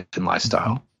diet and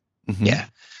lifestyle. Mm-hmm. Yeah.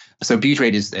 So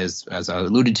butyrate is, as I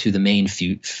alluded to, the main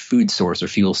food source or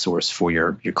fuel source for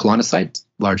your colonocytes,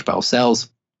 large bowel cells.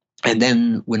 And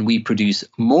then when we produce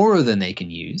more than they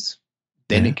can use,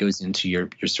 then it goes into your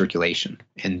circulation.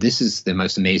 And this is the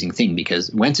most amazing thing,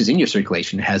 because once it's in your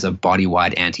circulation, it has a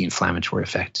body-wide anti-inflammatory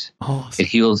effect. It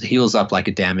heals up like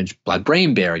a damaged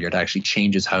blood-brain barrier. It actually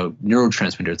changes how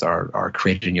neurotransmitters are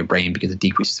created in your brain, because it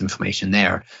decreases inflammation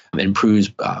there. It improves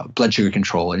blood sugar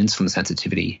control and insulin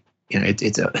sensitivity.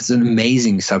 It's an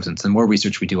amazing substance. The more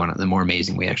research we do on it, the more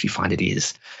amazing we actually find it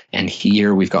is. And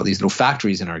here we've got these little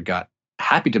factories in our gut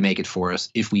happy to make it for us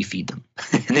if we feed them.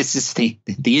 And this is the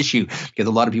issue, because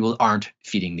a lot of people aren't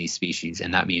feeding these species.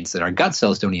 And that means that our gut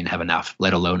cells don't even have enough,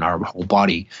 let alone our whole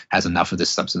body has enough of this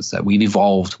substance that we've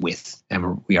evolved with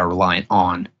and we are reliant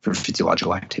on for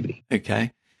physiological activity.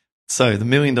 Okay. So the $1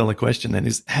 million question then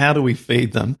is, how do we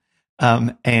feed them?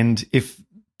 And if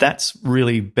that's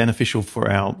really beneficial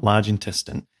for our large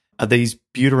intestine, are these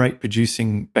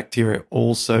butyrate-producing bacteria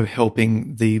also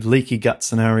helping the leaky gut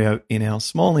scenario in our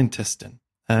small intestine?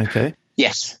 Okay.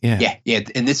 Yes. Yeah.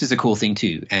 And this is a cool thing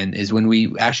too. And is when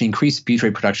we actually increase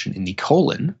butyrate production in the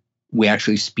colon, we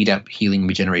actually speed up healing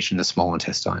regeneration in the small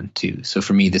intestine too. So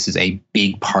for me, this is a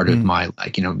big part of my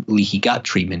leaky gut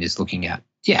treatment is looking at,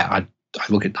 I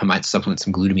might supplement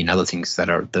some glutamine and other things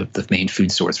that are the main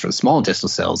food source for the small intestinal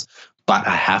cells, but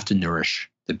I have to nourish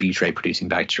the butyrate producing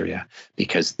bacteria,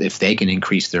 because if they can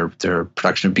increase their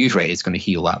production of butyrate, it's going to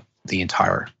heal up the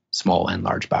entire small and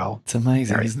large bowel. It's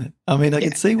amazing, isn't it? I mean, I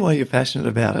can see why you're passionate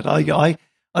about it. I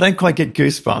don't quite get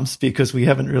goosebumps because we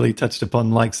haven't really touched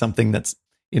upon like something that's,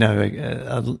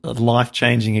 a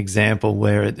life-changing example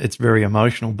where it's very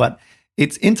emotional, but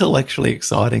it's intellectually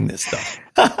exciting, this stuff.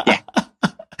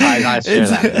 I share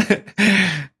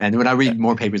that. And when I read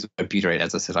more papers about butyrate,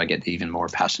 as I said, I get even more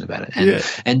passionate about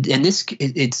it. And this,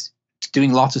 it's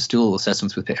doing lots of stool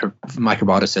assessments with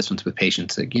microbiota assessments with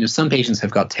patients. Some patients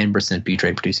have got 10%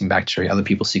 butyrate producing bacteria, other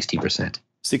people 60%.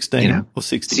 16 or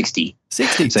 60? 60.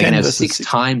 60. So they can have 6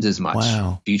 times as much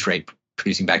Wow. butyrate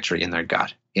producing bacteria in their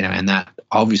gut. And that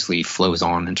obviously flows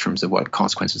on in terms of what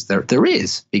consequences there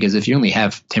is, because if you only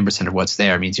have 10% of what's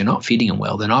there, it means you're not feeding them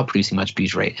well. They're not producing much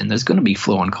butyrate, and there's going to be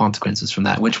flow-on consequences from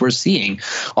that, which we're seeing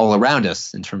all around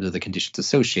us in terms of the conditions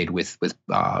associated with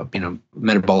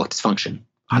metabolic dysfunction.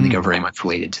 I think are very much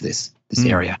related to this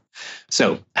area.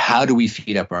 So how do we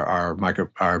feed up our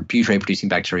butyrate producing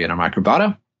bacteria in our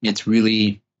microbiota? It's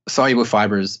really soluble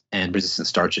fibers and resistant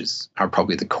starches are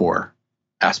probably the core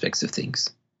aspects of things.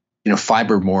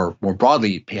 Fiber more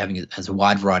broadly, having as a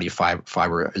wide variety of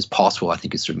fiber as possible, I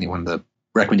think is certainly one of the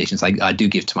recommendations I do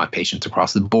give to my patients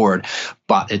across the board.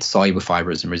 But it's soluble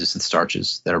fibers and resistant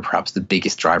starches that are perhaps the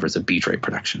biggest drivers of butyrate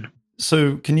production.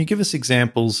 So can you give us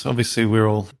examples? Obviously, we're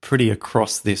all pretty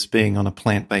across this, being on a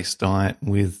plant-based diet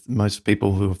with most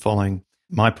people who are following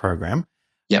my program.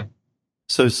 Yep.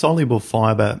 So soluble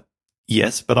fiber,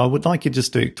 yes, but I would like you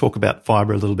just to talk about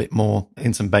fiber a little bit more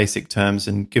in some basic terms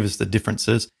and give us the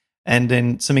differences, and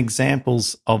then some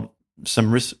examples of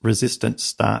some resistant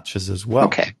starches as well.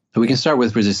 Okay, so we can start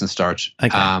with resistant starch.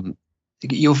 Okay.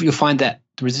 You'll find that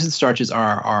the resistant starches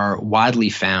are widely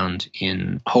found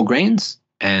in whole grains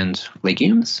and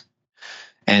legumes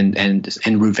and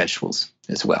root vegetables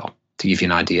as well, to give you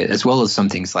an idea, as well as some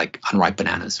things like unripe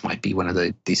bananas might be one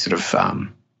of these sort of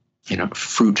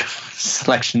fruit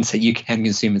selections that you can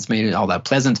consume. It's maybe all that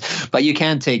pleasant, but you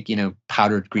can take,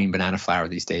 powdered green banana flour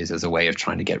these days as a way of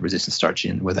trying to get resistant starch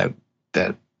in without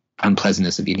the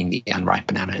unpleasantness of eating the unripe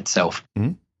banana itself.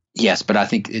 Mm-hmm. Yes, but I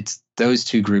think it's those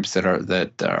two groups that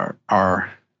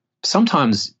are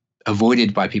sometimes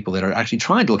avoided by people that are actually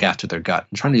trying to look after their gut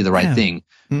and trying to do the right thing,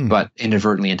 but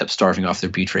inadvertently end up starving off their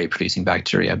butyrate producing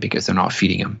bacteria because they're not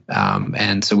feeding them.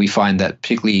 And so we find that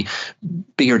particularly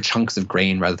bigger chunks of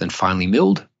grain rather than finely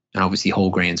milled, and obviously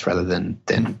whole grains rather than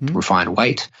refined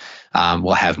white,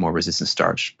 will have more resistant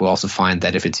starch. We'll also find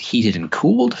that if it's heated and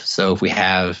cooled, so if we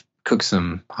I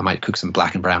might cook some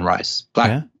black and brown rice,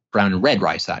 brown and red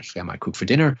rice, actually, I might cook for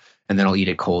dinner, and then I'll eat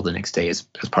it cold the next day as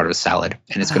part of a salad.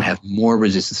 And it's going to have more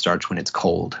resistant starch when it's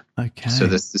cold. Okay. So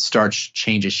the starch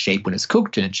changes shape when it's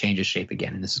cooked, and it changes shape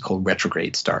again. And this is called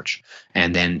retrograde starch.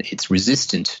 And then it's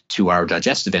resistant to our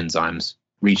digestive enzymes,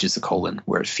 reaches the colon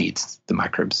where it feeds the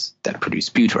microbes that produce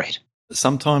butyrate.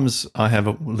 Sometimes I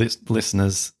have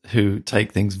listeners who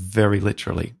take things very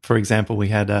literally. For example, we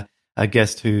had a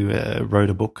guest who wrote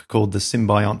a book called The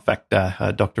Symbiont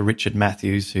Factor, Dr. Richard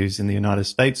Matthews, who's in the United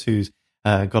States, who's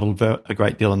got a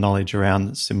great deal of knowledge around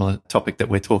the similar topic that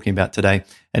we're talking about today.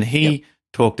 And he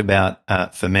talked about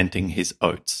fermenting his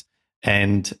oats.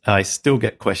 And I still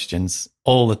get questions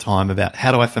all the time about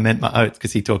how do I ferment my oats,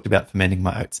 because he talked about fermenting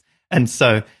my oats. And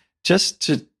so just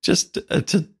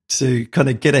to kind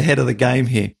of get ahead of the game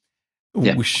here,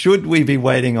 should we be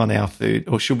waiting on our food,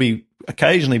 or should we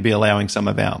occasionally be allowing some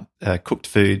of our cooked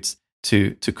foods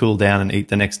to cool down and eat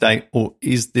the next day? Or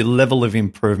is the level of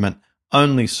improvement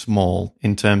only small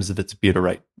in terms of its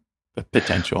butyrate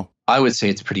potential? I would say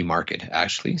it's pretty marked,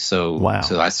 actually. So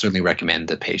I certainly recommend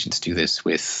that patients do this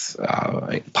with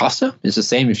pasta. It's the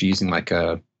same if you're using like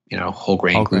a whole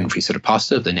grain, gluten-free sort of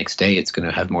pasta. The next day, it's going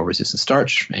to have more resistant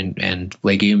starch. And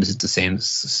legumes, it's the same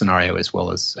scenario as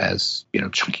well as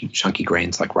chunky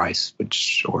grains like rice,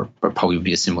 which or probably would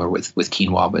be similar with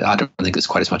quinoa. But I don't think there's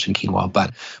quite as much in quinoa.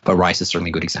 But rice is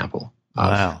certainly a good example.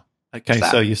 Wow. Okay,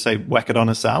 so you say whack it on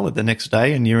a salad the next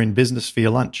day, and you're in business for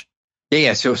your lunch.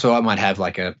 Yeah. So I might have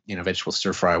like a vegetable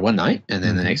stir fry one night, and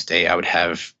then the next day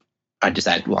I'd just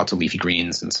add lots of leafy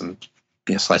greens and some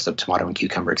sliced up tomato and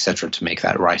cucumber, etc., to make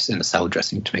that rice, and a salad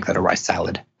dressing to make that a rice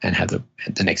salad, and have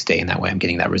the next day. And that way, I'm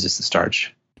getting that resistant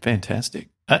starch. Fantastic.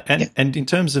 And in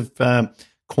terms of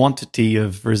quantity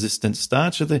of resistant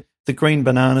starch, are the green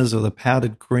bananas or the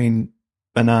powdered green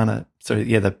banana?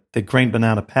 The green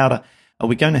banana powder. Are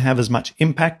we going to have as much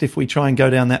impact if we try and go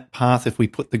down that path, if we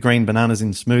put the green bananas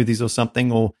in smoothies or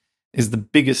something, or is the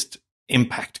biggest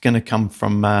impact going to come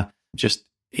from just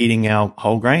eating our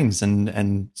whole grains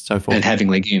and so forth? And having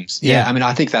legumes. Yeah. I mean,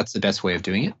 I think that's the best way of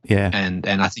doing it. Yeah. And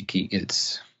I think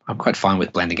I'm quite fine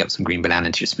with blending up some green banana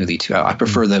into your smoothie too. I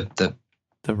prefer the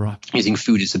using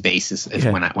food as a basis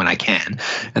when I can.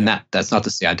 And that's not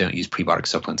to say I don't use prebiotic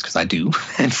supplements, because I do.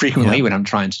 And frequently when I'm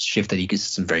trying to shift that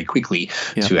ecosystem very quickly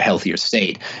to a healthier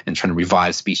state and trying to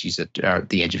revive species that are at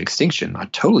the edge of extinction, I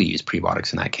totally use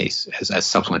prebiotics in that case as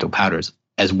supplemental powders,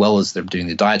 as well as they're doing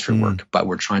the dietary work. But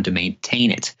we're trying to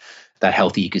maintain that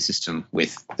healthy ecosystem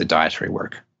with the dietary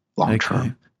work long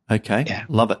term. Okay. Yeah.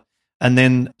 Love it. And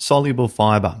then soluble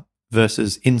fiber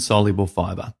versus insoluble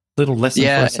fiber. Little lesson for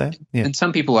us there. Yeah. And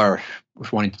some people are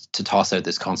wanting to toss out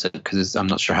this concept because I'm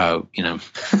not sure how,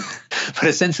 but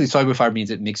essentially soluble fiber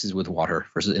means it mixes with water,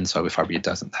 versus insoluble fiber it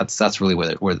doesn't. That's really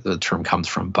where the term comes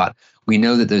from. But we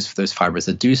know that those fibers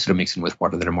that do sort of mix in with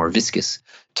water that are more viscous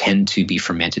tend to be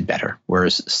fermented better,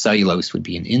 whereas cellulose would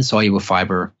be an insoluble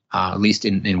fiber, at least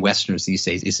in Westerners these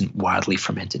days, isn't widely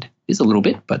fermented. It's a little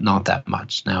bit, but not that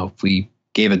much. Now, if we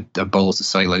gave a bolus of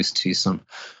cellulose to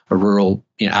a rural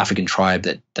African tribe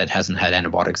that hasn't had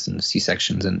antibiotics and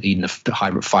C-sections and eaten a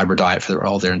fiber diet for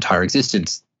all their entire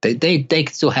existence, they can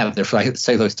still have their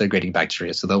cellulose degrading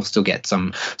bacteria, so they'll still get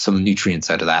some nutrients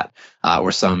out of that,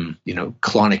 or some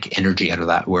colonic energy out of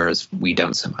that, whereas we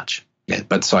don't so much. Yeah,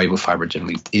 but soluble fiber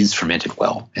generally is fermented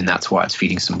well, and that's why it's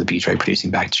feeding some of the butyrate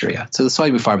producing bacteria. So the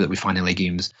soluble fiber that we find in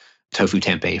legumes, tofu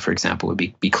tempeh, for example, would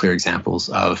be clear examples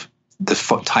of the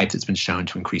type that's been shown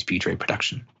to increase butyrate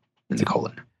production in the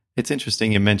colon. It's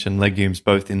interesting you mentioned legumes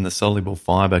both in the soluble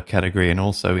fiber category and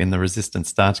also in the resistant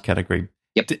starch category.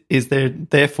 Yep. Is there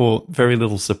therefore very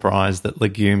little surprise that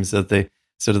legumes are the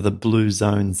sort of the blue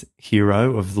zone's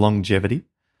hero of longevity?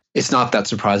 It's not that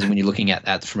surprising when you're looking at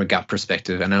that from a gut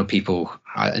perspective. I know people,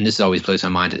 and this always blows my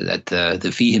mind, at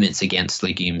the vehemence against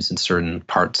legumes in certain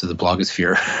parts of the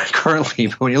blogosphere currently.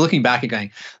 But when you're looking back and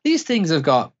going, these things have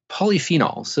got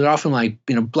polyphenols. So they're often like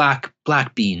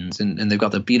black beans, and they've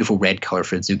got the beautiful red color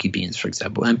for azuki beans, for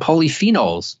example. And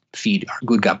polyphenols feed our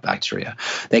good gut bacteria.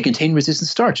 They contain resistant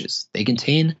starches. They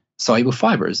contain soluble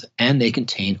fibers, and they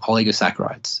contain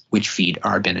oligosaccharides, which feed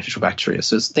our beneficial bacteria.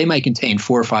 So they might contain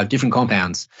 4 or 5 different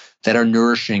compounds that are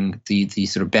nourishing the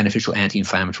sort of beneficial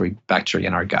anti-inflammatory bacteria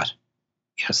in our gut.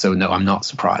 Yeah, so no, I'm not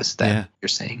surprised that you're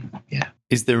saying. Yeah.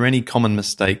 Is there any common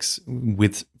mistakes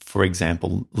with, for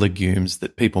example, legumes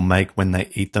that people make when they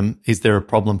eat them? Is there a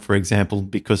problem, for example,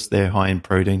 because they're high in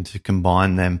protein, to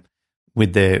combine them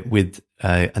with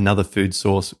another food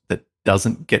source that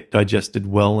doesn't get digested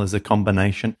well as a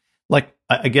combination? Like,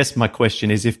 I guess my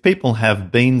question is, if people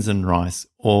have beans and rice,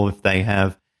 or if they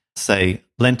have, say,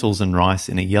 lentils and rice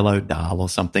in a yellow dal or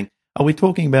something, are we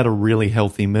talking about a really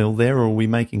healthy meal there, or are we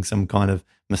making some kind of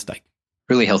mistake?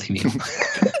 Really healthy meal.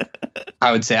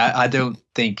 I would say I don't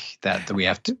think that we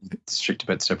have to be strict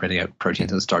about separating out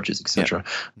proteins and starches, etc.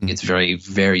 It's a very,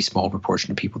 very small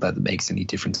proportion of people that makes any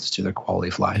difference to their quality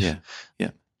of life.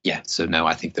 Yeah. So no,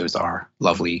 I think those are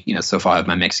lovely. So if I have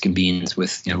my Mexican beans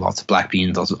with lots of black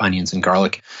beans, lots of onions and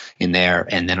garlic in there,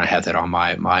 and then I have that on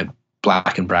my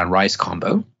black and brown rice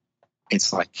combo,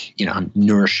 it's like I'm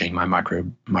nourishing my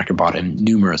microbiome in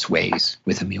numerous ways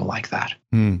with a meal like that.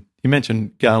 You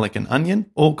mentioned garlic and onion,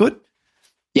 all good.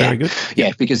 Yeah, very good.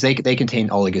 Yeah, because they contain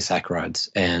oligosaccharides,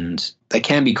 and they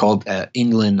can be called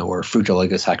inulin or fruit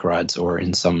oligosaccharides, or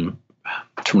in some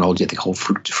terminology they call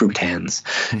fructans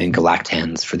and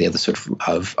galactans for the other sort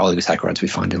of oligosaccharides we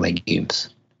find in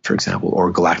legumes, for example,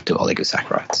 or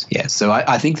galacto-oligosaccharides. Yeah, so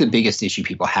I think the biggest issue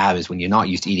people have is when you're not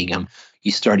used to eating them,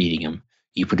 you start eating them,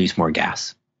 you produce more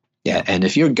gas. Yeah, and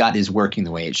if your gut is working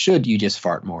the way it should, you just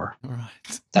fart more. All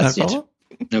right. That's it.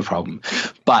 No problem.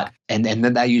 But and then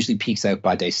that usually peaks out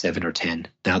by day 7 or 10.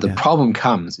 Now the problem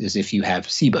comes is if you have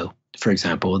SIBO, for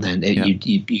example, then you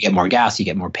get more gas, you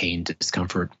get more pain,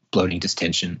 discomfort, bloating,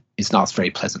 distension. It's not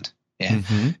very pleasant. Yeah.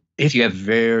 Mm-hmm. If you have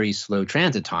very slow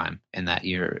transit time, and that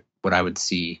you're what I would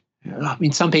see. I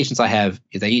mean, some patients I have,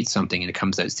 if they eat something and it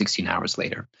comes out 16 hours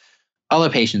later. Other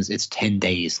patients, it's 10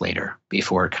 days later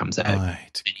before it comes out.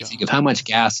 Right. And you think of how much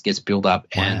gas gets built up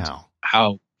and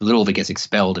how little of it gets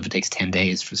expelled if it takes 10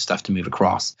 days for stuff to move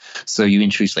across. So you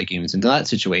introduce legumes into that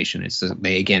situation.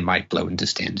 They, again, might bloat and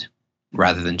distend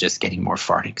rather than just getting more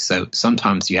farting. So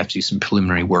sometimes you have to do some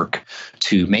preliminary work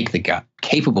to make the gut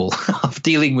capable of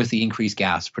dealing with the increased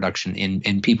gas production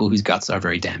in people whose guts are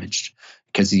very damaged.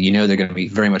 Because they're going to be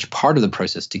very much part of the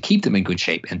process to keep them in good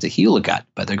shape and to heal the gut,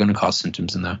 but they're going to cause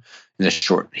symptoms in the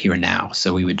short here and now.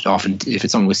 So we would often, if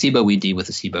it's someone with SIBO, we deal with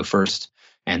the SIBO first,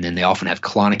 and then they often have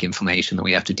colonic inflammation that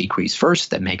we have to decrease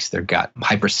first. That makes their gut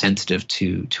hypersensitive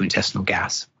to intestinal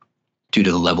gas due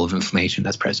to the level of inflammation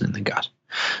that's present in the gut.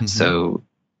 Mm-hmm. So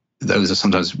those are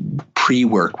sometimes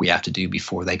pre-work we have to do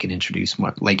before they can introduce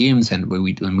more legumes. And when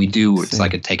we do, it's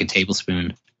like take a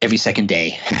tablespoon every second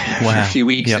day for a few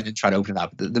weeks and then try to open it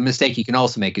up. The mistake you can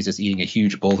also make is just eating a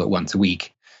huge bowl at once a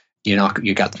week. Your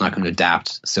gut's not going to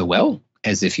adapt so well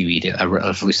as if you eat a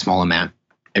relatively small amount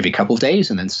every couple of days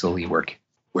and then slowly work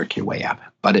your way up.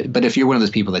 But if you're one of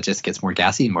those people that just gets more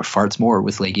gassy and more farts more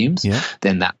with legumes,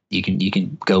 then that you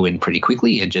can go in pretty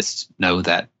quickly and just know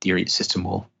that your system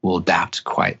will adapt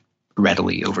quite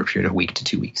readily over a period of a week to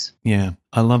 2 weeks. Yeah,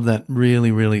 I love that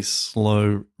really, really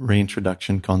slow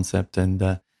reintroduction concept,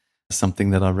 and something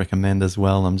that I recommend as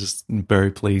well. I'm just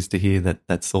very pleased to hear that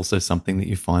that's also something that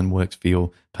you find works for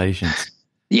your patients.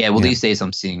 Yeah, well, these days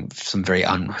I'm seeing some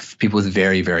people with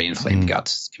very, very inflamed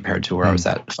guts compared to where I was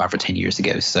at 5 or 10 years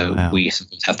ago. So we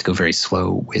have to go very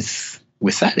slow with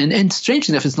that. And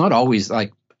strangely enough, it's not always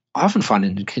like, I often find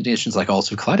in conditions like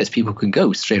ulcerative colitis, people can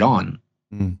go straight on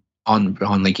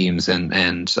legumes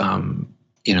and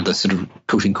the sort of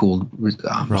protein cooled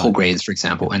whole grains, for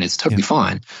example, and it's totally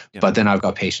fine. But then I've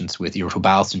got patients with irritable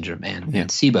bowel syndrome and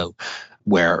SIBO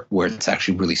where it's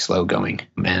actually really slow going.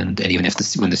 And even if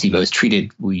when the SIBO is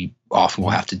treated, we often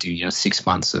will have to do 6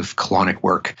 months of colonic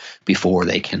work before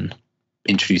they can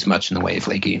introduce much in the way of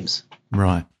legumes.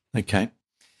 Right. Okay.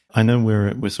 I know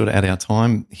we're sort of at our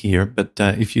time here, but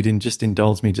if you didn't just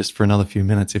indulge me just for another few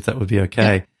minutes, if that would be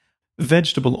okay. Yeah.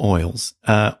 Vegetable oils,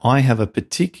 I have a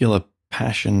particular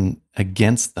passion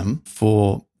against them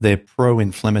for their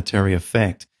pro-inflammatory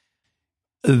effect.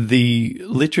 The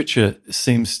literature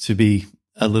seems to be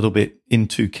a little bit in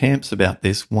two camps about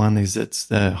this. One is it's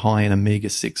high in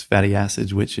omega-6 fatty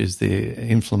acids, which is the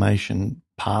inflammation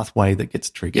pathway that gets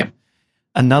triggered. Yep.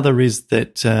 Another is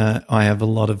that I have a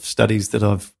lot of studies that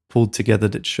I've pulled together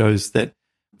that shows that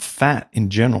fat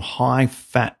in general, high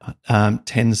fat,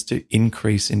 tends to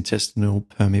increase intestinal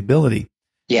permeability.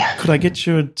 Yeah. Could I get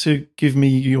you to give me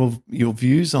your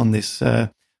views on this?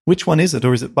 Which one is it,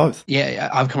 or is it both? Yeah,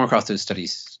 I've come across those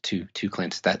studies too,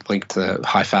 Clint, that link the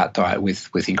high fat diet with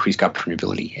increased gut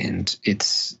permeability, and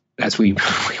it's, as we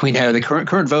know, the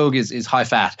current vogue is high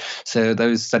fat. So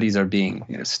those studies are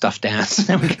being stuffed down, so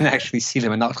that we can actually see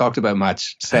them and not talked about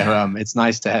much. So it's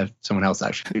nice to have someone else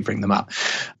actually bring them up.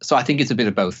 So I think it's a bit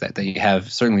of both. That you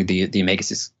have certainly the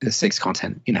omega-6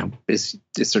 content, is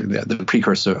certainly the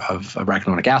precursor of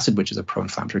arachidonic acid, which is a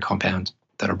pro-inflammatory compound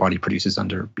that our body produces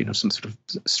under some sort of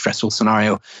stressful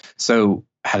scenario. So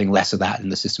having less of that in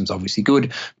the system is obviously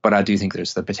good, but I do think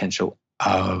there's the potential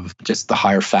of just the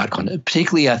higher fat content.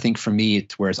 Particularly, I think for me,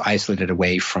 it's where it's isolated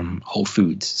away from whole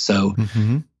foods. So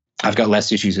I've got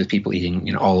less issues with people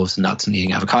eating olives and nuts and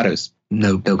eating avocados.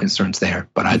 No concerns there.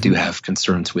 But I do have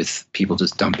concerns with people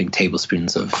just dumping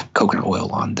tablespoons of coconut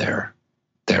oil on their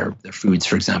foods,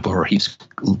 for example, or heaps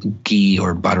ghee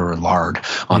or butter or lard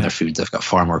on their foods. I've got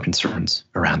far more concerns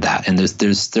around that. And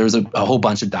there's a whole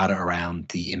bunch of data around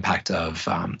the impact of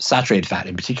saturated fat,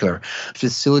 in particular,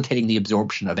 facilitating the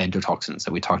absorption of endotoxins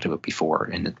that we talked about before.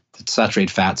 And the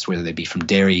saturated fats, whether they be from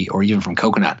dairy or even from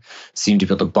coconut, seem to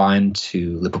be able to bind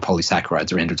to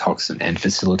lipopolysaccharides or endotoxin and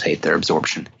facilitate their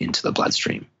absorption into the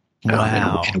bloodstream.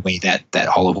 Wow. In a way that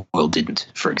olive oil didn't,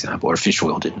 for example, or fish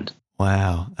oil didn't.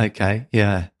 Wow. Okay.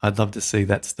 Yeah. I'd love to see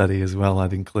that study as well.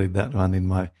 I'd include that one in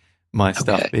my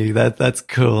stuff. That's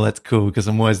cool. That's cool, because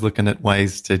I'm always looking at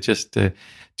ways to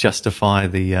justify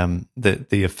the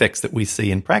effects that we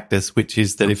see in practice, which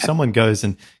is that if someone goes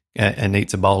and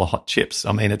eats a bowl of hot chips,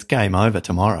 I mean, it's game over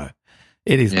tomorrow.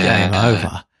 It is game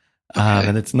over.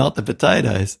 And it's not the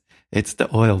potatoes, it's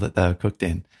the oil that they were cooked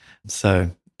in.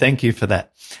 So thank you for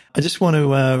that. I just want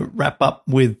to wrap up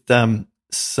with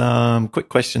some quick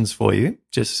questions for you.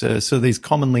 Just so these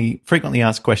frequently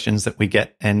asked questions that we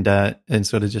get, and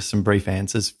sort of just some brief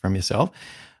answers from yourself.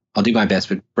 I'll do my best,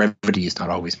 but brevity is not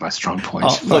always my strong point.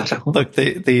 Look,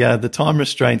 the time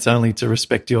restraint's only to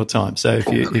respect your time. So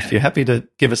if you're happy to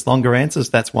give us longer answers,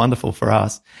 that's wonderful for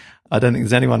us. I don't think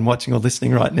there's anyone watching or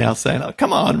listening right now saying, "Oh,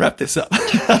 come on, wrap this up."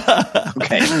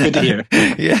 Okay, good to hear.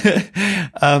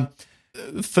 Yeah.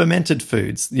 Fermented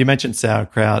foods. You mentioned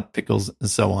sauerkraut, pickles, and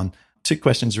so on. 2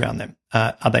 questions around them.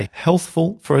 Are they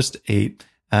healthful for us to eat?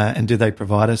 And do they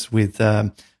provide us with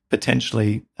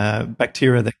potentially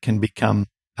bacteria that can become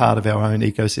part of our own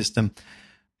ecosystem?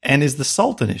 And is the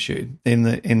salt an issue in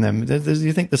them? Do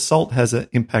you think the salt has an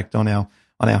impact on our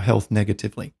health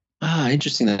negatively?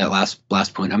 Interesting that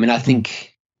last point. I mean, I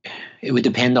think it would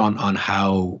depend on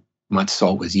how much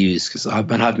salt was used, because I've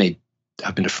been a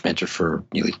fermenter for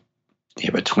nearly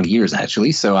about 20 years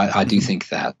actually. So I do think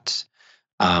that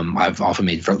I've often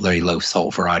made very low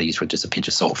salt varieties with just a pinch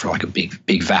of salt for like a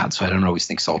big vat. So I don't always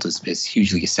think salt is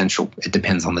hugely essential. It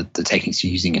depends on the techniques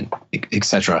you're using, and et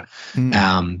cetera.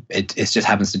 It just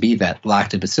happens to be that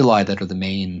lactobacilli that are the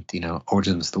main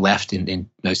organisms left in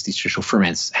most of these traditional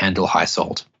ferments handle high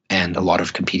salt, and a lot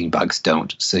of competing bugs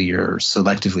don't. So you're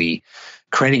selectively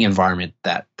creating an environment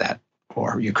that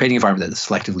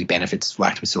selectively benefits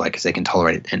lactobacilli because they can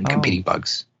tolerate it, and competing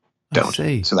bugs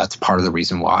don't. So that's part of the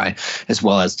reason why, as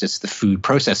well as just the food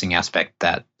processing aspect,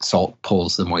 that salt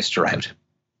pulls the moisture out.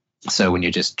 So when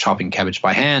you're just chopping cabbage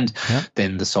by hand,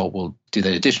 then the salt will do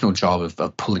the additional job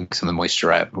of pulling some of the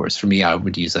moisture out. Whereas for me, I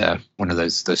would use one of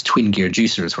those twin gear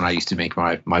juicers when I used to make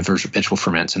my vegetable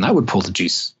ferments, and that would pull the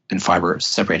juice and fiber,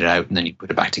 separate it out, and then you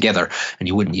put it back together, and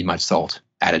you wouldn't need much salt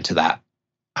added to that.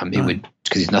 It would,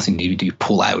 because there's nothing to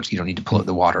pull out. You don't need to pull out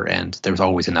the water, and there's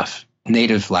always enough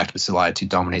native lactobacilli to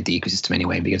dominate the ecosystem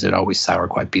anyway, because it always sour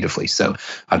quite beautifully. So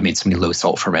I've made so many low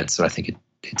salt ferments, so I think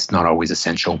it's not always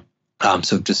essential.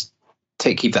 So just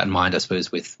keep that in mind, I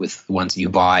suppose, with the ones that you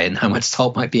buy and how much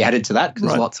salt might be added to that. Because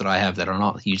there's lots that I have that are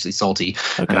not hugely salty,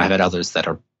 and I've had others that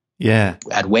are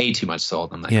add way too much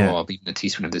salt. I'm like, even a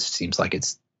teaspoon of this seems like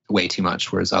it's way too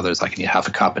much, whereas others I can eat half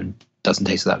a cup and doesn't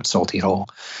taste that salty at all.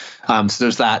 So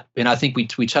there's that. And I think we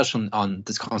touched on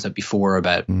this concept before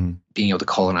about being able to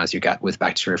colonize your gut with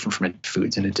bacteria from fermented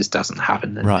foods, and it just doesn't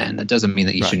happen. And it doesn't mean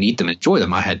that you shouldn't eat them and enjoy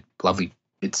them. I had lovely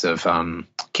bits of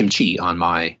kimchi on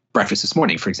my breakfast this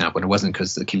morning, for example, and it wasn't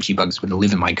because the kimchi bugs would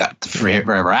live in my gut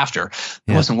forever after.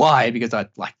 It wasn't why, because I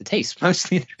like the taste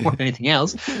mostly more than anything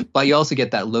else. But you also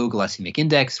get that low glycemic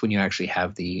index when you actually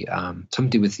have the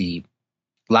something to do with the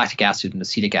lactic acid and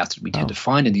acetic acid we tend to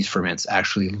find in these ferments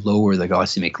actually lower the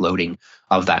glycemic loading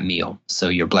of that meal. So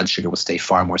your blood sugar will stay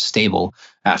far more stable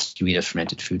after you eat a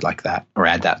fermented food like that, or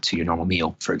add that to your normal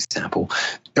meal, for example.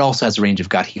 It also has a range of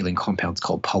gut healing compounds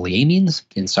called polyamines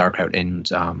in sauerkraut and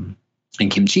in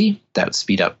kimchi that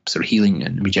speed up sort of healing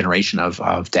and regeneration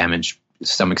of damaged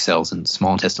stomach cells and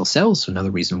small intestinal cells. So another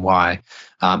reason why,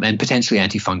 and potentially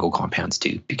antifungal compounds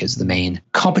too, because the main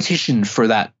competition for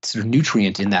that sort of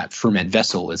nutrient in that ferment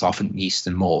vessel is often yeast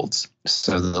and molds.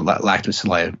 So the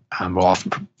lactobacilli will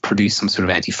often produce some sort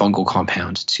of antifungal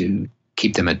compound to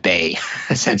keep them at bay,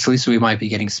 essentially. So we might be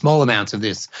getting small amounts of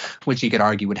this, which you could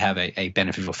argue would have a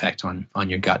beneficial effect on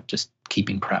your gut, just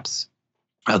keeping perhaps.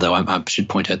 Although I should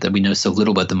point out that we know so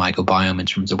little about the microbiome in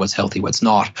terms of what's healthy, what's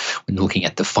not, when looking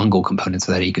at the fungal components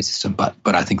of that ecosystem.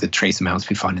 But I think the trace amounts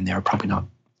we find in there are probably not,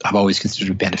 I've always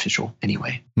considered beneficial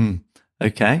anyway.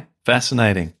 Okay,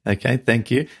 fascinating. Okay,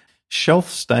 thank you.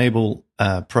 Shelf-stable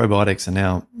probiotics are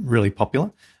now really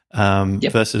popular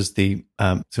versus the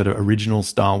sort of original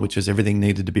style, which is everything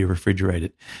needed to be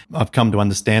refrigerated. I've come to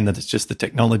understand that it's just the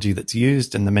technology that's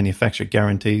used, and the manufacturer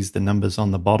guarantees the numbers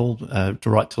on the bottle to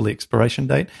right till the expiration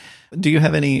date. Do you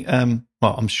have any,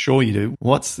 well, I'm sure you do.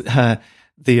 What's the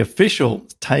official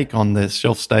take on the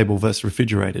shelf-stable versus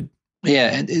refrigerated?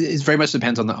 Yeah, and it very much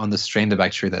depends on the strain of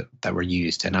bacteria that were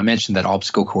used. And I mentioned that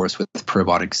obstacle course with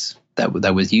probiotics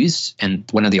that was used, and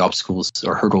one of the obstacles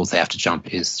or hurdles they have to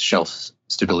jump is shelf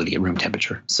stability at room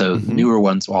temperature. So newer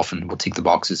ones often will tick the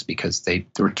boxes because they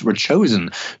were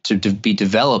chosen to be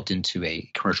developed into a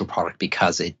commercial product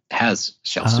because it has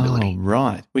shelf stability.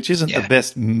 Right, which isn't the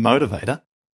best motivator.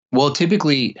 Well,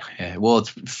 typically,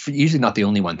 it's usually not the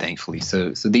only one, thankfully.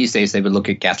 So these days they would look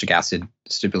at gastric acid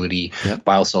stability,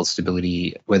 bile salt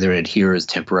stability, whether it adheres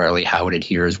temporarily, how it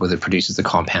adheres, whether it produces a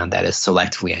compound that is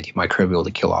selectively antimicrobial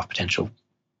to kill off potential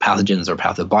pathogens or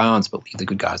pathobions, but leave the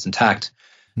good guys intact,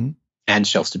 and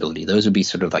shelf stability. Those would be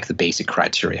sort of like the basic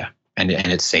criteria, and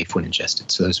it's safe when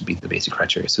ingested. So those would be the basic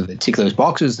criteria. So they tick those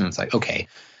boxes, and it's like, okay,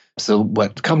 So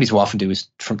what companies will often do is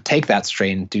take that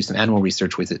strain, do some animal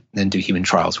research with it, then do human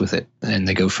trials with it, and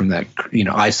they go from that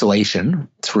isolation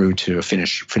through to a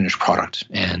finished product.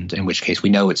 And in which case we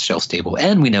know it's shelf stable,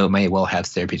 and we know it may well have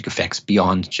therapeutic effects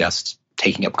beyond just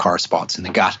taking up car spots in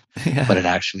the gut, but it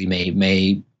actually may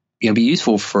be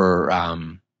useful for.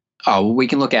 We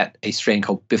can look at a strain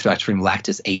called Bifidobacterium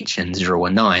lactis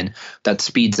HN019 that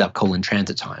speeds up colon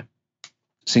transit time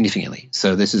significantly.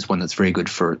 So this is one that's very good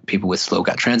for people with slow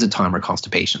gut transit time or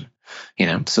constipation.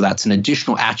 So that's an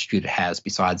additional attribute it has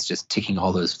besides just ticking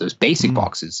all those basic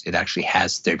boxes. It actually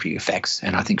has therapeutic effects.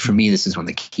 And I think for me, this is one of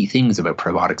the key things about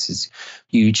probiotics is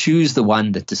you choose the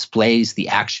one that displays the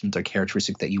actions or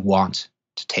characteristic that you want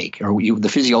to take, or the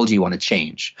physiology you want to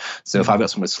change. So if I've got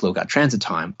someone with slow gut transit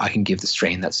time, I can give the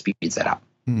strain that speeds that up.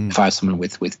 If I have someone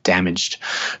with damaged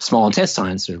small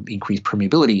intestines or increased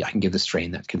permeability, I can give the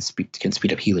strain that can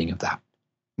speed up healing of that.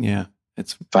 Yeah.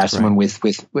 If I have someone with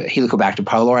Helicobacter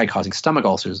pylori causing stomach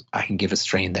ulcers, I can give a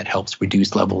strain that helps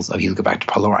reduce levels of Helicobacter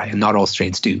pylori. And not all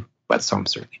strains do, but some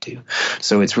certainly do.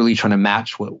 So it's really trying to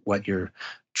match what you're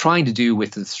trying to do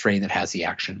with the strain that has the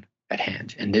action at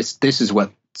hand. And this is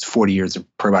what 40 years of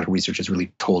probiotic research has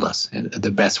really told us. And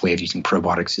the best way of using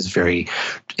probiotics is very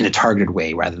in a targeted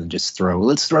way rather than just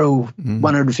let's throw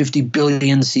 150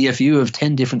 billion CFU of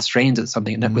 10 different strains at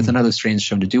something with another strain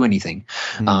shown to do anything.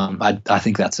 I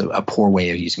think that's a poor way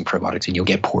of using probiotics, and you'll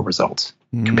get poor results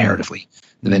comparatively.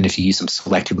 And then if you use them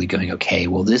selectively going, okay,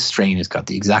 well, this strain has got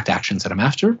the exact actions that I'm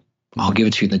after, I'll give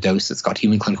it to you in the dose that's got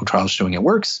human clinical trials showing it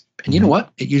works. And you know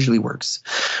what? It usually works,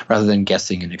 rather than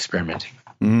guessing and experimenting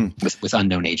with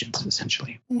unknown agents,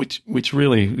 essentially. Which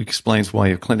really explains why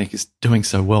your clinic is doing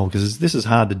so well, because this is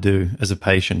hard to do as a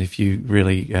patient if you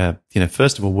really,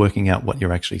 first of all, working out what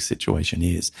your actually situation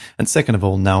is. And second of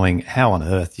all, knowing how on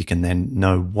earth you can then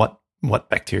know what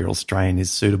bacterial strain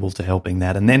is suitable to helping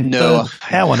that. And then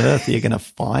how on earth are you going to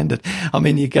find it? I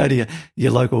mean, you go to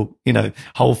your local,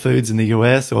 Whole Foods in the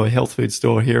US or a health food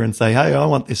store here and say, hey, I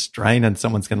want this strain, and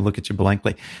someone's going to look at you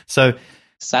blankly. So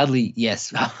sadly,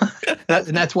 yes.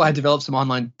 And that's why I developed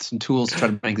some tools to try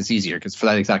to make this easier, because for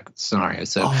that exact scenario.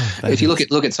 So if you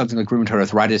look at something like rheumatoid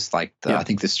arthritis, I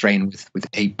think the strain with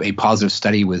a positive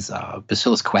study was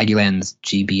Bacillus coagulans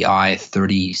GBI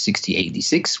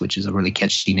 306086, which is a really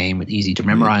catchy name and easy to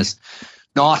memorize.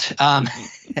 And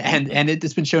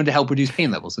it's been shown to help reduce pain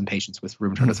levels in patients with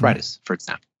rheumatoid arthritis, for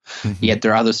example. Yet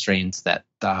there are other strains that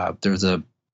there's a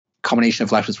combination of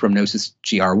Lactobacillus rhamnosus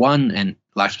GR1 and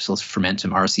Lactobacillus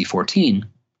fermentum RC14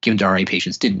 given to RA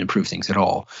patients didn't improve things at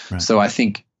all. Right. So I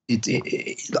think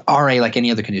RA, like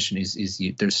any other condition, is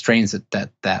there's strains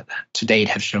that to date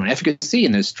have shown efficacy,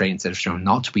 and there's strains that have shown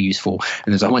not to be useful,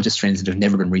 and there's a bunch of strains that have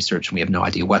never been researched and we have no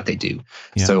idea what they do.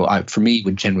 Yeah. So for me,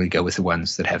 would generally go with the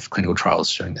ones that have clinical trials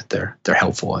showing that they're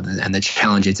helpful. And the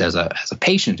challenge is as a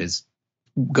patient is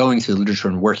going through the literature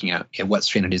and working out what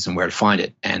strain it is and where to find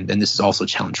it. And this is also a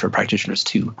challenge for practitioners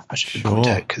too, I should point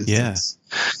out, because it's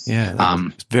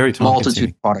very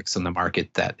multitude of products on the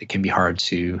market that it can be hard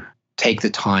to take the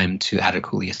time to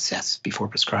adequately assess before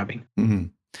prescribing.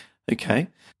 Okay.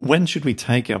 When should we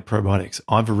take our probiotics?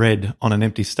 I've read on an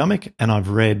empty stomach, and I've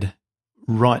read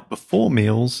right before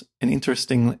meals, and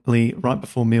interestingly, right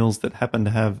before meals that happen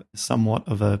to have somewhat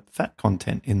of a fat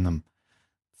content in them.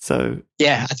 So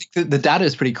yeah, I think the data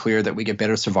is pretty clear that we get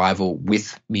better survival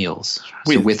with meals.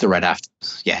 With or right after.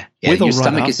 Yeah. Your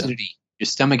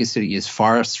stomach acidity is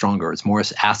far stronger. It's more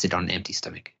acid on an empty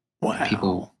stomach. Wow.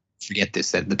 People forget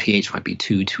this, that the pH might be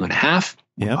 2.5.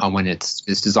 Yeah. When it's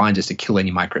designed just to kill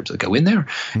any microbes that go in there,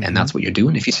 and that's what you're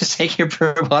doing if you just take your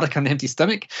probiotic on an empty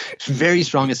stomach. Very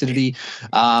strong acidity,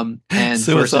 and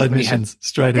suicide missions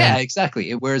straight in. Yeah,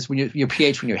 exactly. Whereas when your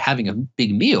pH when you're having a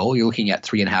big meal, you're looking at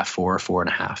 3.5, 4,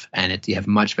 4.5, and you have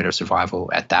much better survival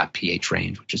at that pH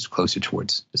range, which is closer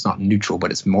towards, it's not neutral,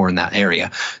 but it's more in that area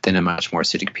than a much more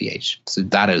acidic pH. So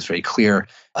data is very clear,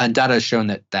 and data has shown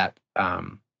that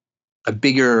a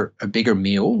bigger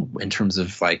meal in terms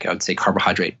of, like, I would say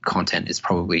carbohydrate content is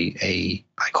probably a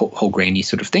whole grainy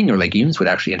sort of thing, or legumes would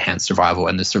actually enhance survival.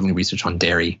 And there's certainly research on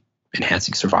dairy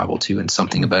enhancing survival too, and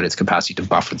something about its capacity to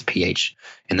buffer the pH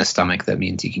in the stomach. That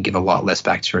means you can give a lot less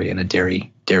bacteria in a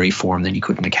dairy form than you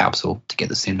could in a capsule to get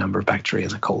the same number of bacteria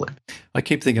in the colon. I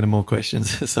keep thinking of more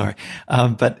questions. Sorry.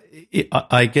 But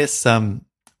I guess,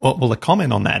 the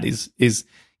comment on that is,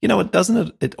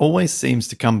 it always seems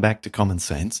to come back to common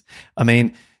sense. I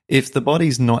mean, if the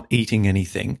body's not eating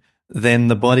anything, then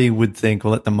the body would think,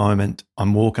 well, at the moment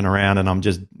I'm walking around and I'm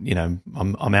just,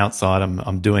 I'm outside,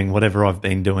 I'm doing whatever I've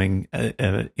been doing,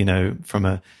 from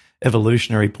a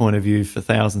evolutionary point of view for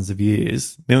thousands of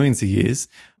years, millions of years.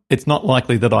 it's not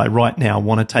likely that I right now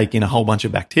want to take in a whole bunch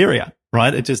of bacteria,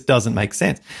 right? It just doesn't make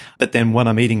sense. But then when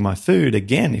I'm eating my food,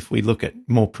 again, if we look at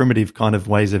more primitive kind of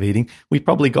ways of eating, we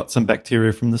probably got some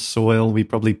bacteria from the soil. We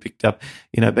probably picked up,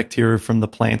 bacteria from the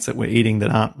plants that we're eating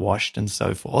that aren't washed and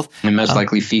so forth. And most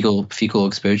likely fecal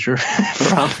exposure.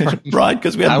 Right,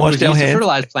 because we haven't washed our hands.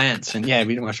 Fertilized plants, and we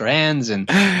didn't wash our hands, and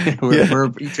we're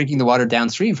drinking the water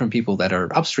downstream from people that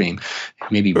are upstream.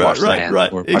 Maybe wash their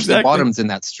hands or wash the bottoms in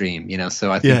that stream,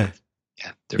 So I think,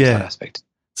 there's that aspect.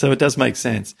 So it does make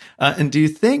sense. And do you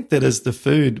think that as the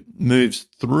food moves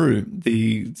through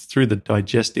the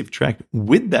digestive tract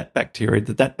with that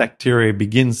bacteria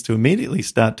begins to immediately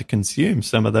start to consume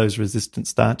some of those resistant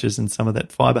starches and some of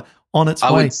that fiber on its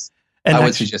way? I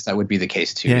would suggest that would be the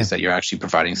case too, is that you're actually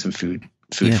providing some food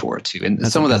for it too. And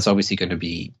some of that's obviously going to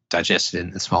be digested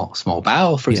in the small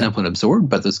bowel, for example, and absorbed,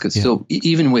 but this could still,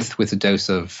 even with a dose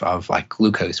of like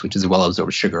glucose, which is a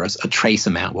well-absorbed sugar, a trace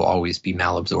amount will always be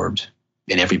malabsorbed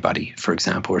in everybody, for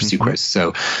example, or sucrose.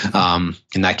 So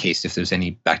in that case, if there's any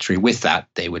bacteria with that,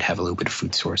 they would have a little bit of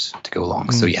food source to go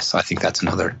along. So yes, I think that's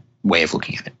another way of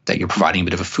looking at it, that you're providing a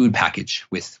bit of a food package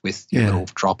with your little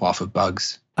drop off of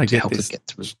bugs to help us get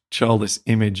through. This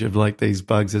image of like these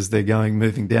bugs as they're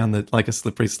moving down like a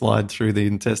slippery slide through the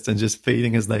intestine, just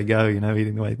feeding as they go,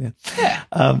 eating the way down.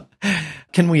 Yeah.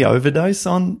 Can we overdose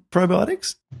on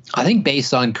probiotics? I think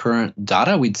based on current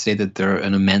data, we'd say that they're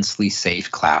an immensely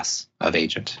safe class of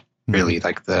agent. Really,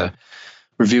 like the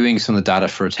reviewing some of the data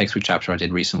for a textbook chapter I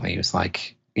did recently, it was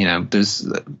like, there's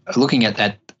looking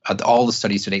at all the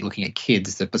studies to date, looking at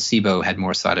kids, the placebo had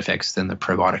more side effects than the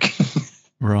probiotic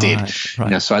did.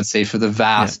 Right. So I'd say for the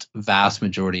vast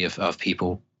majority of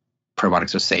people,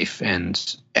 probiotics are safe, and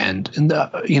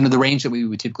the range that we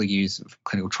would typically use from a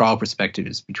clinical trial perspective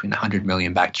is between 100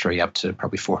 million bacteria up to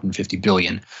probably 450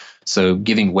 billion. So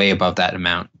giving way above that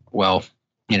amount, well,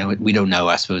 we don't know,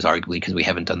 I suppose, arguably, because we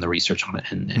haven't done the research on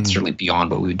it, and certainly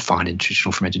beyond what we would find in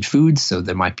traditional fermented foods. So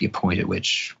there might be a point at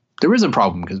which there is a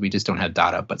problem because we just don't have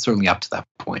data, but certainly up to that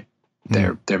point,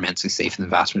 they're immensely safe in the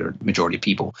vast majority of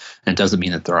people. And it doesn't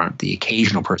mean that there aren't the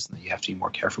occasional person that you have to be more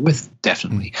careful with,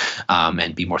 definitely,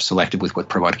 and be more selective with what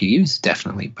probiotic you use,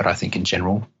 definitely. But I think in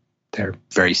general, they're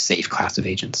very safe class of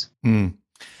agents.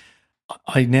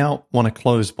 I now want to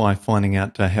close by finding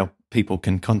out how people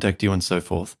can contact you and so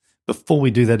forth. Before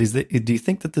we do that, do you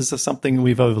think that there's something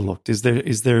we've overlooked? Is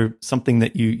there something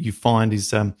that you find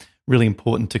is really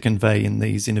important to convey in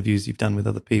these interviews you've done with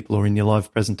other people or in your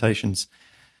live presentations?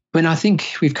 I mean, I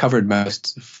think we've covered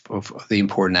most of the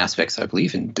important aspects, I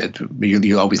believe, and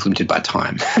you're always limited by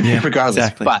time, regardless.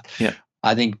 Exactly. But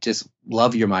I think just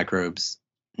love your microbes,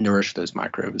 nourish those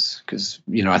microbes, because,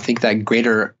 I think that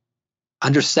greater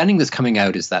understanding that's coming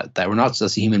out is that we're not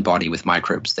just a human body with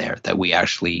microbes there, that we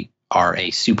actually are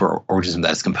a super organism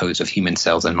that's composed of human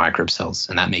cells and microbe cells,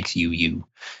 and that makes you.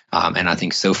 And I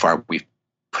think so far we've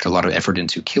put a lot of effort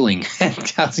into killing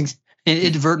and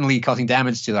inadvertently causing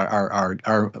damage to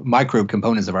our microbe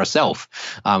components of ourself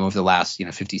over the last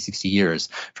 50, 60 years,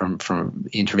 from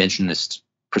interventionist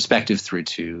perspective through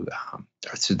to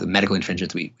the medical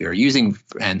interventions we are using,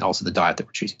 and also the diet that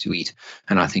we're choosing to eat.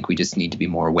 And I think we just need to be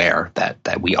more aware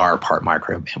that we are part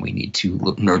microbe, and we need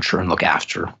to nurture and look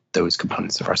after those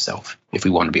components of ourselves if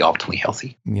we want to be optimally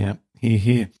healthy. Yeah,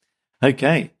 hear.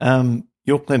 Okay,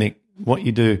 your clinic, what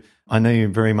you do, I know you're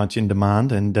very much in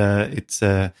demand, and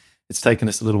it's taken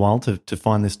us a little while to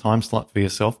find this time slot for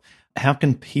yourself. How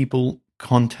can people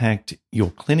contact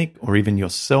your clinic or even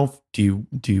yourself? Do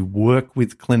you work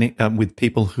with with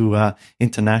people who are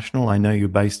international? I know you're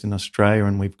based in Australia,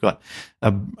 and we've got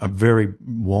a very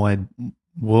worldwide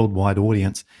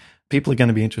audience. People are going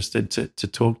to be interested to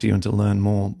talk to you and to learn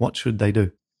more. What should they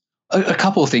do? A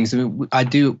couple of things. I mean, I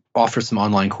do offer some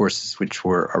online courses which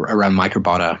were around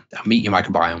microbiota, Meet Your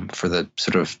Microbiome, for the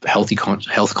sort of health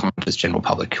conscious general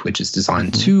public, which is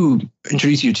designed to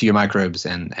introduce you to your microbes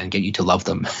and get you to love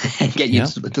them and get you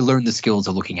to learn the skills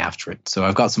of looking after it. So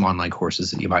I've got some online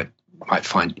courses that you might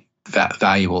find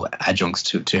valuable adjuncts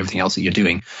to everything else that you're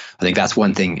doing. I think that's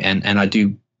one thing. And I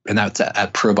do, and that's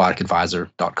at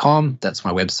probioticadvisor.com. That's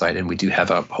my website. And we do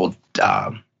have a whole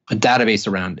a database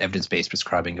around evidence-based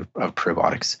prescribing of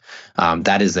probiotics.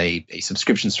 That is a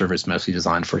subscription service mostly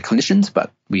designed for clinicians, but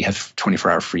we have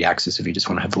 24-hour free access if you just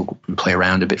want to have a look and play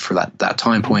around a bit for that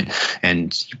time point.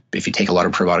 And if you take a lot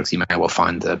of probiotics, you may well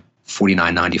find the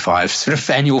 $49.95 sort of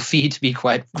annual fee to be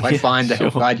quite fine to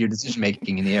help guide your decision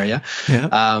making in the area.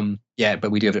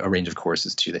 But we do have a range of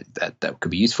courses too that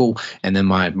could be useful. And then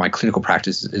my clinical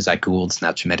practice is at Gould's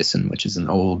Natural Medicine, which is an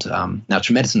old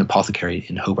natural medicine apothecary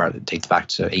in Hobart that dates back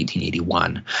to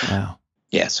 1881. Wow.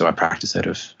 Yeah, so I practice out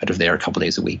of there a couple of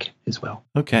days a week as well.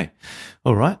 Okay.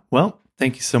 All right. Well,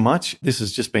 thank you so much. This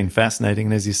has just been fascinating.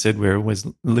 And as you said, we're always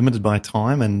limited by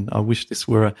time, and I wish this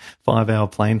were a 5-hour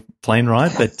plane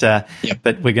ride, but Yep.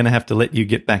 but we're going to have to let you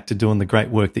get back to doing the great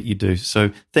work that you do.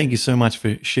 So thank you so much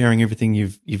for sharing everything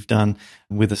you've done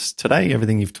with us today,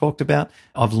 everything you've talked about.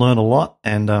 I've learned a lot,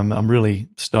 and I'm really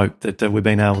stoked that we've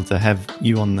been able to have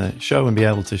you on the show and be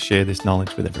able to share this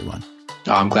knowledge with everyone.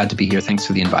 Oh, I'm glad to be here. Thanks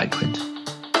for the invite, Clint.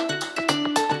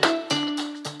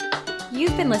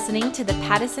 You've been listening to the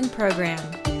Pattison Program.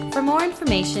 For more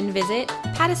information, visit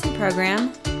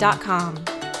pattisonprogram.com.